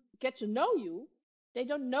don't get to know you, they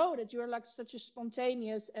don't know that you're like such a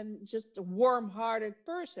spontaneous and just a warm-hearted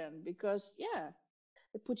person, because yeah,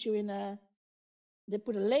 they put you in a they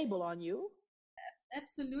put a label on you.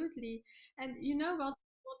 Absolutely. And you know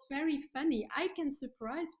what's very funny? I can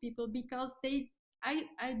surprise people because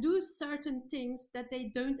I do certain things that they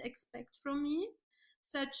don't expect from me,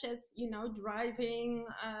 such as, driving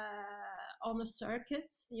on a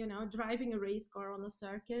circuit, driving a race car on a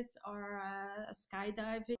circuit, or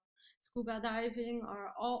skydiving, scuba diving,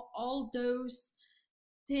 or all those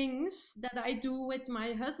things that I do with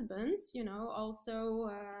my husband, also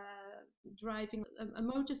driving a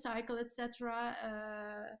motorcycle,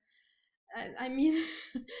 etc. I mean,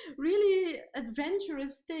 really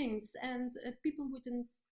adventurous things, and people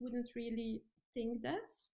wouldn't really think that.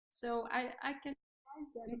 So I can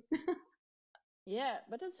surprise them. Yeah,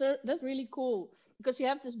 but that's really cool, because you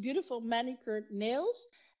have this beautiful manicured nails,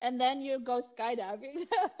 and then you go skydiving.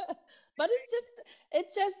 But it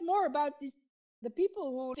says more about these the people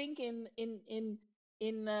who think in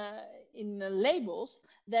labels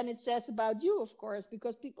than it says about you, of course,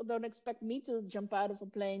 because people don't expect me to jump out of a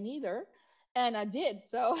plane either, and I did.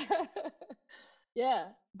 So yeah,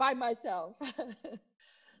 by myself.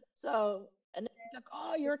 So, and then it's like,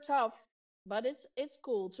 oh, you're tough, but it's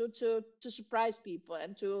cool to surprise people,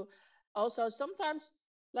 and to also sometimes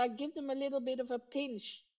like give them a little bit of a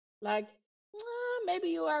pinch, like, maybe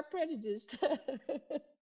you are prejudiced.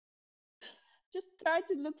 Just try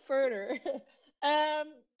to look further. um,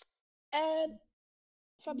 and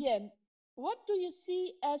Fabienne, what do you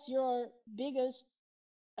see as your biggest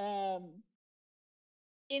um,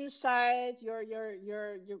 insight, your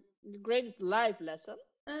greatest life lesson?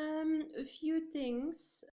 A few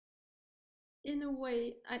things. In a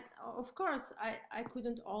way, of course, I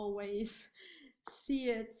couldn't always see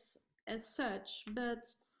it as such, but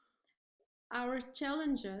our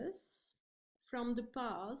challenges from the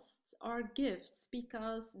past are gifts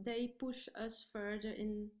because they push us further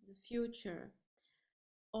in the future,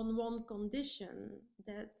 on one condition,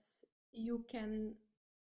 that you can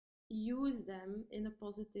use them in a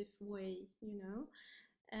positive way.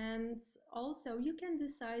 And also, you can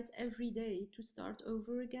decide every day to start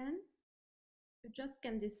over again. You just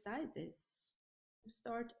can decide this. To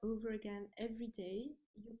start over again every day.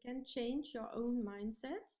 You can change your own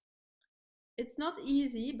mindset. It's not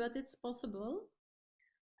easy, but it's possible.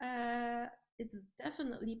 Uh, it's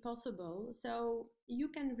definitely possible. So you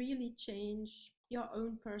can really change your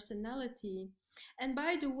own personality. And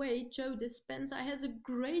by the way, Joe Dispenza has a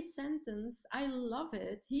great sentence. I love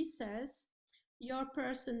it. He says, your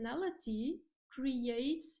personality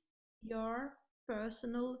creates your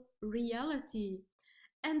personal reality.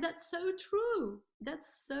 And that's so true.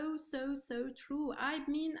 That's so, so, so true. I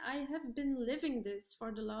mean, I have been living this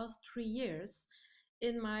for the last 3 years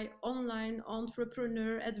in my online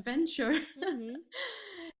entrepreneur adventure. Mm-hmm.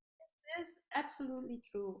 It is absolutely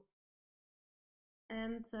true.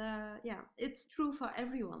 And yeah, it's true for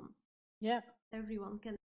everyone. Yeah. Everyone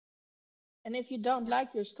can. And if you don't Yeah,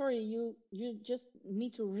 like your story, you just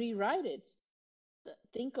need to rewrite it.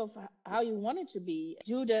 Think of how you want it to be.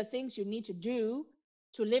 Do the things you need to do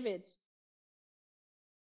to live it.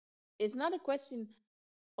 It's not a question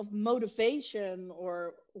of motivation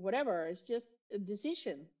or whatever. It's just a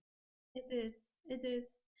decision. it is. It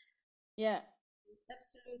is. Yeah.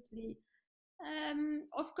 Absolutely.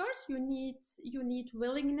 Of course, you need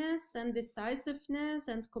willingness and decisiveness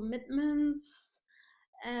and commitment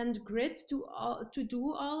and grit to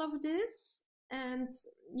do all of this. And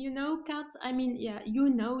Kat, I mean, yeah, you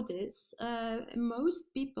know this.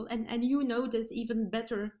 Most people, and you know this even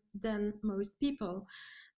better than most people,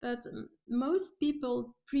 but most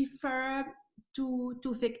people prefer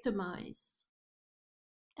to victimize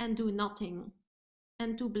and do nothing,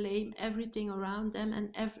 and to blame everything around them,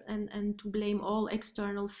 and to blame all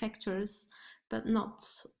external factors, but not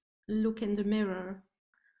look in the mirror.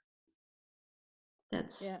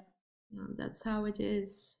 That's Yeah. that's how it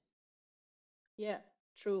is. Yeah.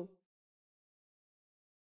 True.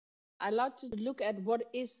 I like to look at what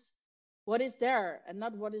is there, and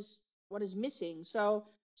not what is missing. So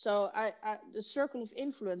I the circle of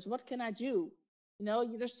influence. What can I do?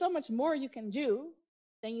 There's so much more you can do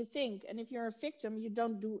than you think. And if you're a victim, you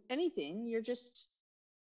don't do anything. You're just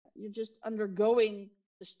undergoing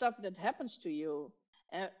the stuff that happens to you.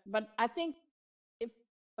 But I think if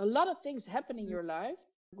a lot of things happen in your life,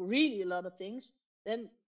 really a lot of things, then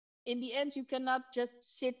in the end, you cannot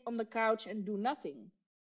just sit on the couch and do nothing.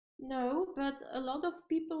 No, but a lot of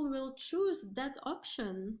people will choose that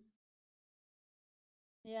option.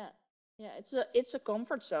 Yeah, yeah, it's a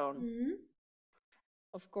comfort zone, Hmm.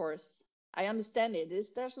 of course. I understand it.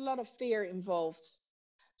 There's a lot of fear involved.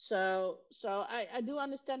 So I do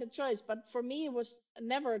understand the choice, but for me it was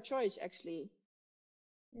never a choice actually,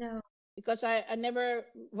 No. because I never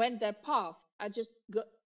went that path. I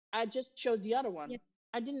just chose the other one. Yeah.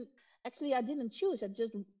 I didn't choose. I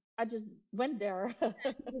just went there.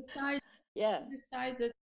 Decide, Yeah,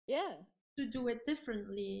 decided yeah. to do it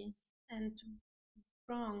differently and to be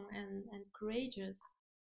strong and courageous.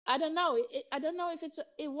 I don't know. I don't know if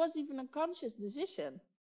it was even a conscious decision.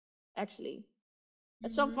 Actually,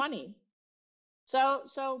 it's so Hmm. funny.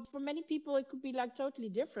 So for many people it could be like totally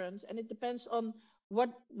different, and it depends on what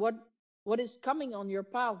what what is coming on your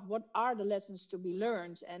path. What are the lessons to be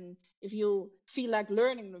learned, and if you feel like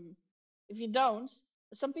learning them. If you don't,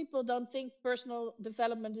 some people don't think personal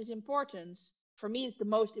development is important. For me, it's the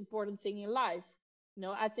most important thing in life.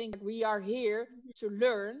 I think we are here to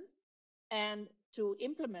learn and to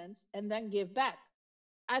implement and then give back.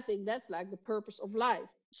 I think that's like the purpose of life.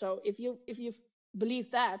 So if you believe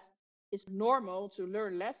that it's normal to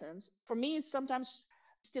learn lessons, for me it's sometimes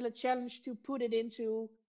still a challenge to put it into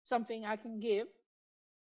something I can give,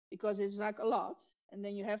 because it's like a lot, and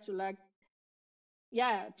then you have to like,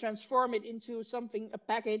 yeah, transform it into something, a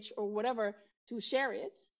package or whatever, to share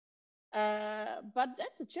it. But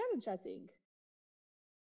that's a challenge, I think.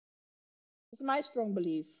 It's my strong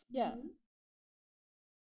belief. Yeah. Hmm.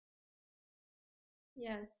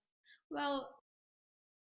 Yes. Well,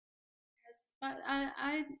 yes, but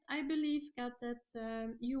I believe, Kat,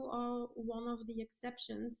 that you are one of the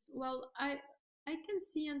exceptions. Well, I can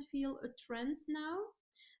see and feel a trend now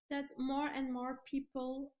that more and more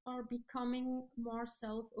people are becoming more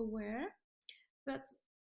self-aware, but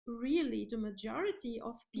really the majority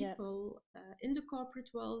of Yeah. people in the corporate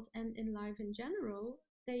world and in life in general,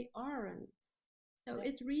 they aren't. So Yeah.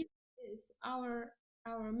 it really is our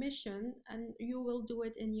mission, and you will do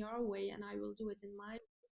it in your way and I will do it in my,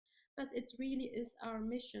 but it really is our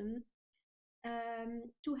mission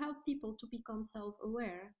to help people to become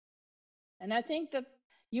self-aware. And I think that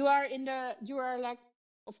you are like,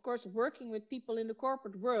 of course, working with people in the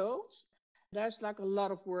corporate world. There's like a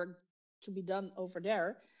lot of work to be done over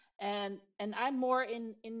there. And I'm more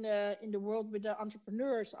in the world where the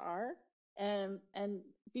entrepreneurs are, and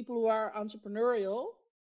people who are entrepreneurial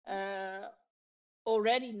uh,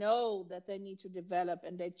 already know that they need to develop,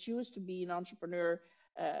 and they choose to be an entrepreneur.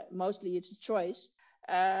 Mostly it's a choice,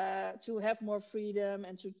 to have more freedom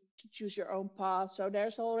and to choose your own path. So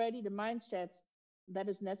there's already the mindset that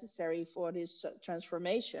is necessary for this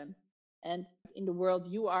transformation. And in the world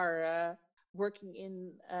you are working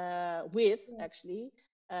in with, Yeah. actually,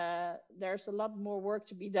 there's a lot more work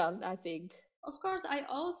to be done, I think. Of course, I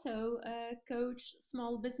also coach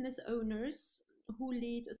small business owners who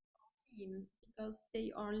lead a small team because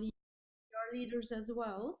they are leaders as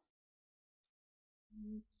well.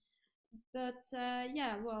 Mm. But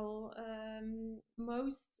yeah, well,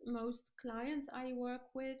 most clients I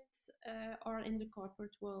work with are in the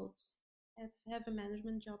corporate world, have a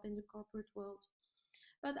management job in the corporate world.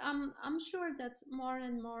 But I'm sure that more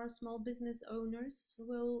and more small business owners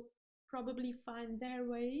will probably find their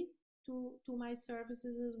way to my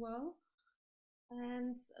services as well.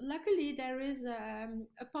 And luckily, there is a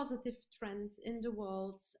positive trend in the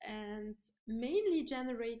world, and mainly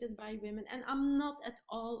generated by women. And I'm not at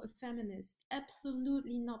all a feminist.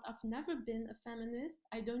 Absolutely not. I've never been a feminist.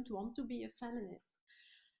 I don't want to be a feminist.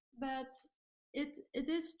 But it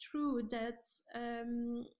is true that,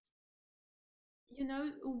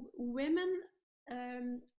 women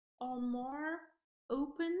are more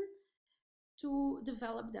open to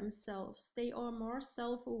develop themselves. They are more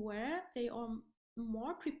self aware. They are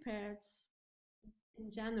more prepared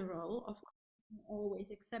in general, of course,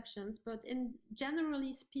 always exceptions, but in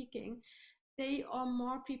generally speaking, they are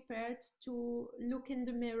more prepared to look in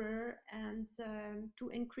the mirror and to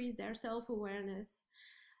increase their self-awareness.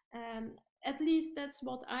 Um, at least that's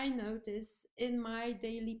what I notice in my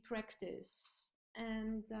daily practice,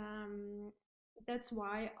 and that's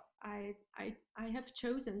why I have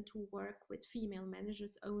chosen to work with female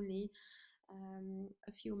managers only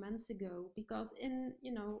a few months ago, because in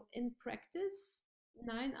practice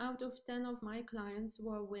 9 out of 10 of my clients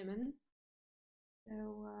were women.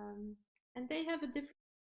 So and they have a different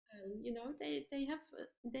style,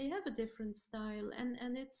 they have a different style,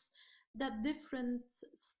 and it's that different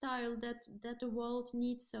style that the world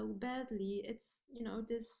needs so badly. It's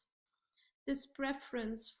this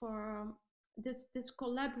preference this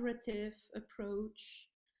collaborative approach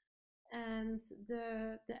and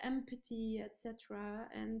the empathy, etc.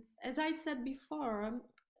 And as I said before,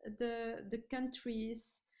 the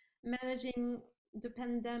countries managing the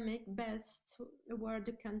pandemic best were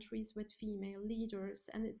the countries with female leaders,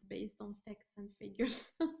 and it's based on facts and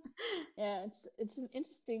figures. Yeah, it's an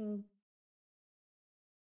interesting,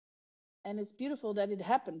 and it's beautiful that it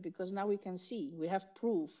happened, because now we can see, we have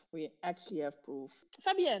proof. We actually have proof.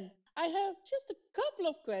 Fabienne, I have just a couple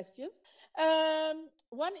of questions.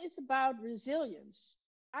 One is about resilience.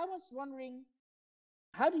 I was wondering,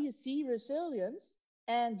 how do you see resilience,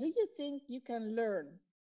 and do you think you can learn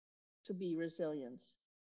to be resilient?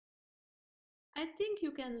 I think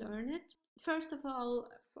you can learn it. First of all,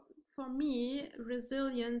 for me,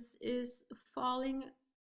 resilience is falling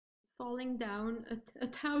down a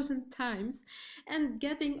thousand times and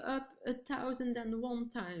getting up 1,001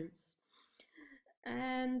 times,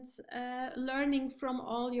 and learning from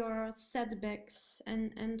all your setbacks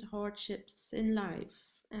and hardships in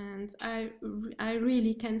life. And I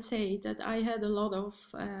really can say that I had a lot of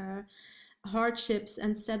hardships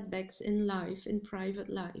and setbacks in life, in private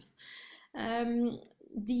life. Um,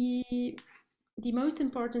 the the most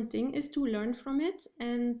important thing is to learn from it,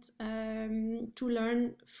 and to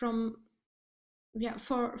learn from, yeah,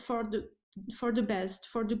 for the best,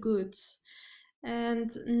 for the good, and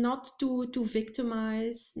not to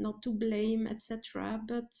victimize, not to blame, etc.,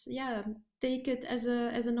 but yeah, take it as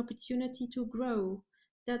an opportunity to grow.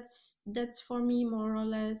 That's for me more or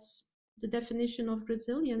less the definition of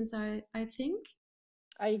resilience, I think.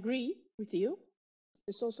 I agree with you.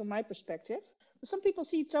 It's also my perspective. Some people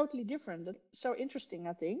see it totally different. That's so interesting,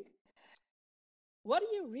 I think. What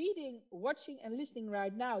are you reading, watching, and listening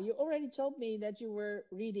right now? You already told me that you were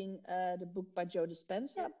reading the book by Joe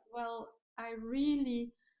Dispenza. Yes, well, I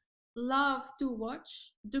really love to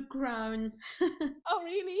watch The Crown. Oh,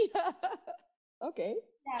 really? Okay.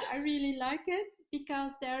 Yeah, I really like it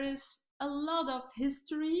because there is a lot of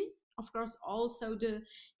history. Of course, also the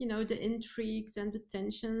intrigues and the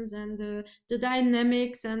tensions and the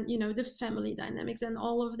dynamics and the family dynamics and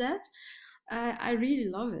all of that. I really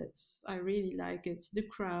love it. I really like it, The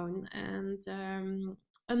Crown. And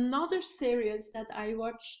another series that I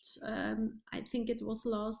watched, I think it was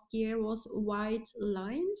last year, was White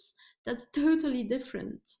Lines. That's totally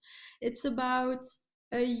different. It's about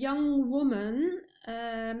a young woman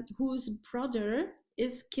whose brother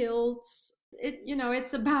is killed.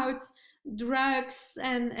 It's about drugs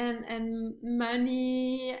and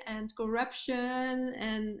money and corruption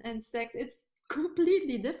and sex. It's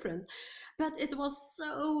completely different, but it was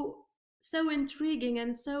so intriguing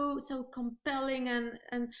and so compelling,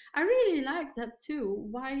 and I really like that too.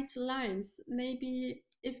 White Lines. Maybe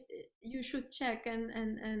if you should check and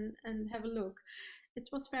have a look. It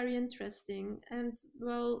was very interesting. And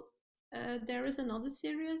well, there is another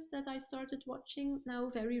series that I started watching now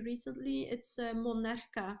very recently. It's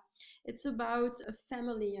Monarca. It's about a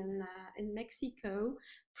family in Mexico,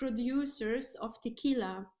 producers of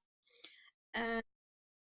tequila. And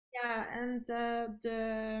yeah, and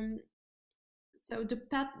the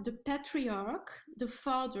patriarch, the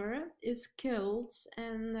father, is killed,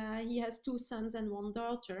 and he has two sons and one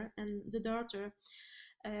daughter, and the daughter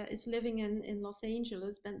is living in Los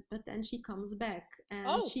Angeles, but then she comes back and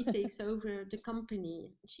Oh, she takes over the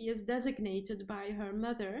company. She is designated by her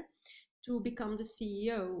mother to become the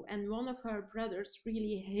CEO, and one of her brothers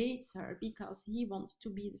really hates her because he wants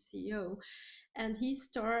to be the CEO, and he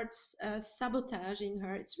starts sabotaging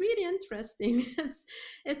her. It's really interesting.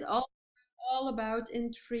 It's all about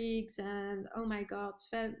intrigues, and oh my god,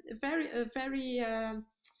 very um,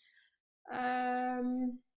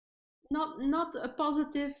 not a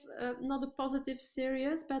positive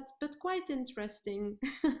series, but quite interesting.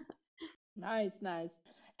 nice, nice.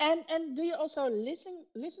 And do you also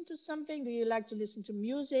listen to something? Do you like to listen to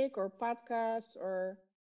music or podcasts or?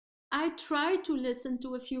 I try to listen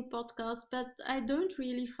to a few podcasts, but I don't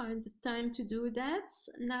really find the time to do that.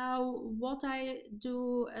 Now, what I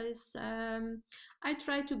do is I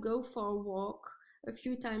try to go for a walk a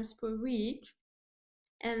few times per week,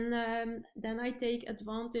 and then I take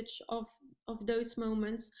advantage of those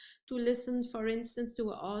moments to listen, for instance,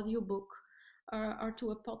 to an audiobook or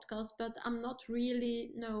to a podcast. But I'm not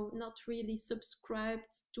really, no, not really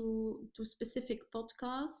subscribed to specific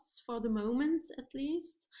podcasts for the moment, at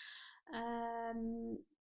least. um,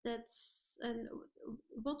 that's and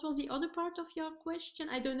what was the other part of your question?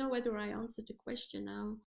 I don't know whether I answered the question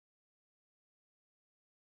now.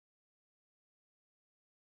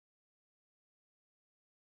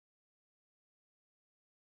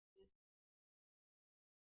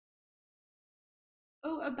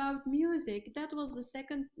 Oh, about music. That was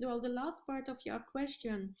the last part of your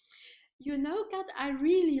question. You know, Kat, I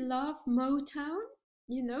really love Motown.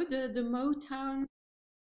 You know, the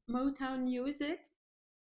Motown music.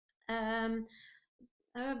 Um,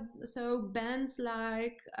 so bands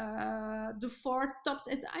like the Four Tops.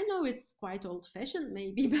 I know it's quite old-fashioned,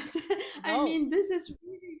 maybe, but I No. mean, this is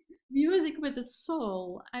really music with a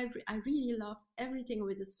soul. I really love everything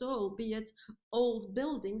with a soul, be it old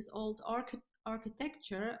buildings, old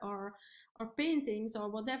architecture, or paintings, or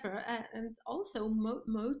whatever, and also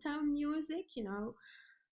Motown music. You know,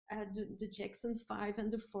 the Jackson 5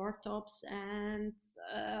 and the Four Tops and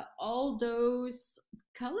all those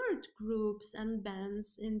colored groups and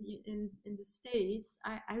bands in the States.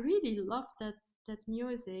 I really love that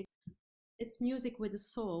music. It's music with a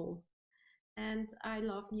soul. And I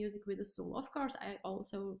love music with a soul. Of course, I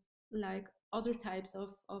also like other types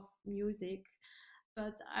of music,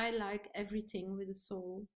 but I like everything with a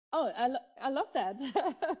soul. Oh, I love that.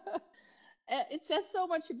 It says so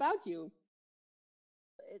much about you.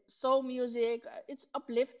 It's soul music. It's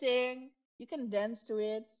uplifting. You can dance to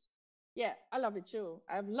it. Yeah, I love it too.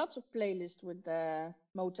 I have lots of playlists with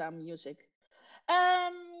Motown music.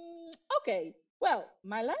 Okay. Well,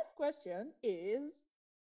 my last question is,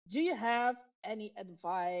 do you have any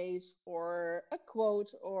advice or a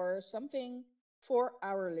quote or something for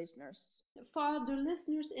our listeners? For the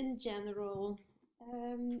listeners in general,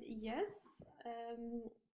 yes.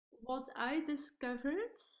 What I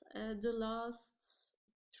discovered the last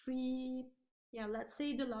three, yeah, let's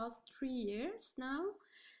say the last 3 years now,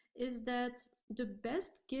 is that the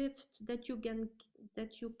best gift that you can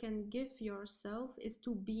give yourself is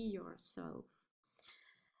to be yourself.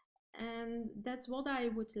 And that's what I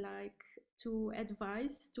would like to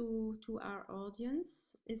advise to our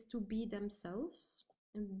audience, is to be themselves,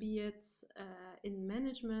 and be it in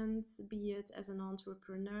management, be it as an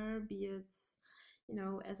entrepreneur, be it, you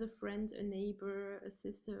know, as a friend, a neighbor, a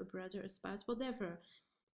sister, a brother, a spouse, whatever.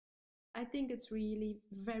 I think it's really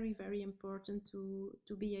very, very important to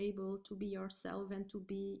be able to be yourself and to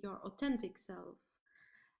be your authentic self.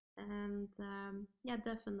 And yeah,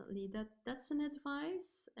 definitely that's an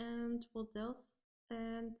advice. And what else?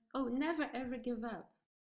 And oh, never ever give up.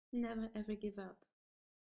 Never ever give up.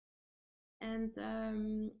 And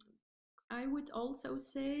I would also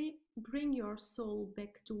say, bring your soul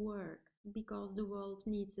back to work, because the world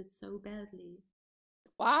needs it so badly.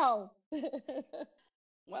 Wow.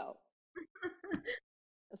 Well,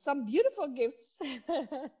 some beautiful gifts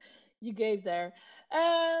you gave there.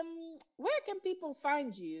 Where can people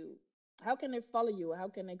find you? How can they follow you? How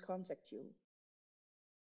can they contact you?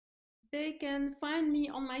 They can find me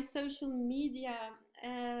on my social media,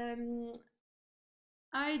 um,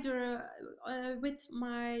 either with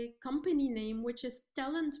my company name, which is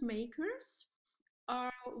Talent Makers,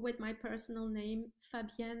 or with my personal name,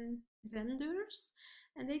 Fabienne Renders.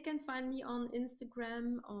 And they can find me on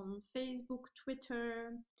Instagram, on Facebook,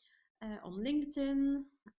 Twitter, on LinkedIn,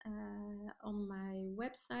 on my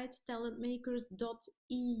website,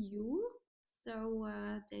 talentmakers.eu. So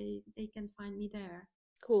they can find me there.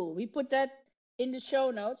 Cool. We put that in the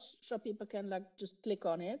show notes so people can like just click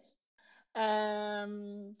on it.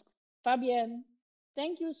 Fabienne,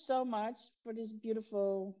 thank you so much for this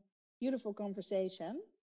beautiful, beautiful conversation,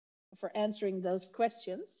 for answering those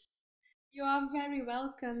questions. You are very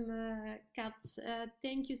welcome, Kat.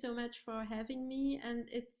 Thank you so much for having me, and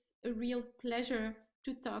it's a real pleasure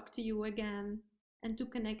to talk to you again and to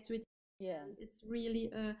connect with you Yeah. again. It's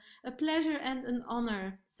really a pleasure and an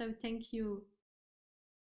honor. So thank you.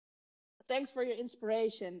 Thanks for your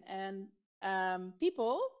inspiration. And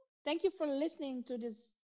people, thank you for listening to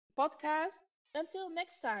this podcast. Until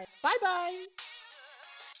next time. Bye bye.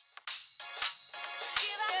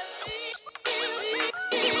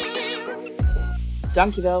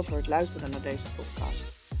 Dankjewel voor het luisteren naar deze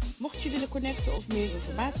podcast. Mocht je willen connecten of meer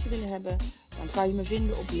informatie willen hebben, dan kan je me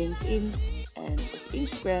vinden op LinkedIn en op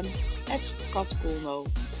Instagram @Cat Colnot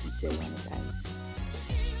met 2 aan het eind.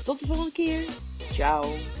 Tot de volgende keer. Ciao.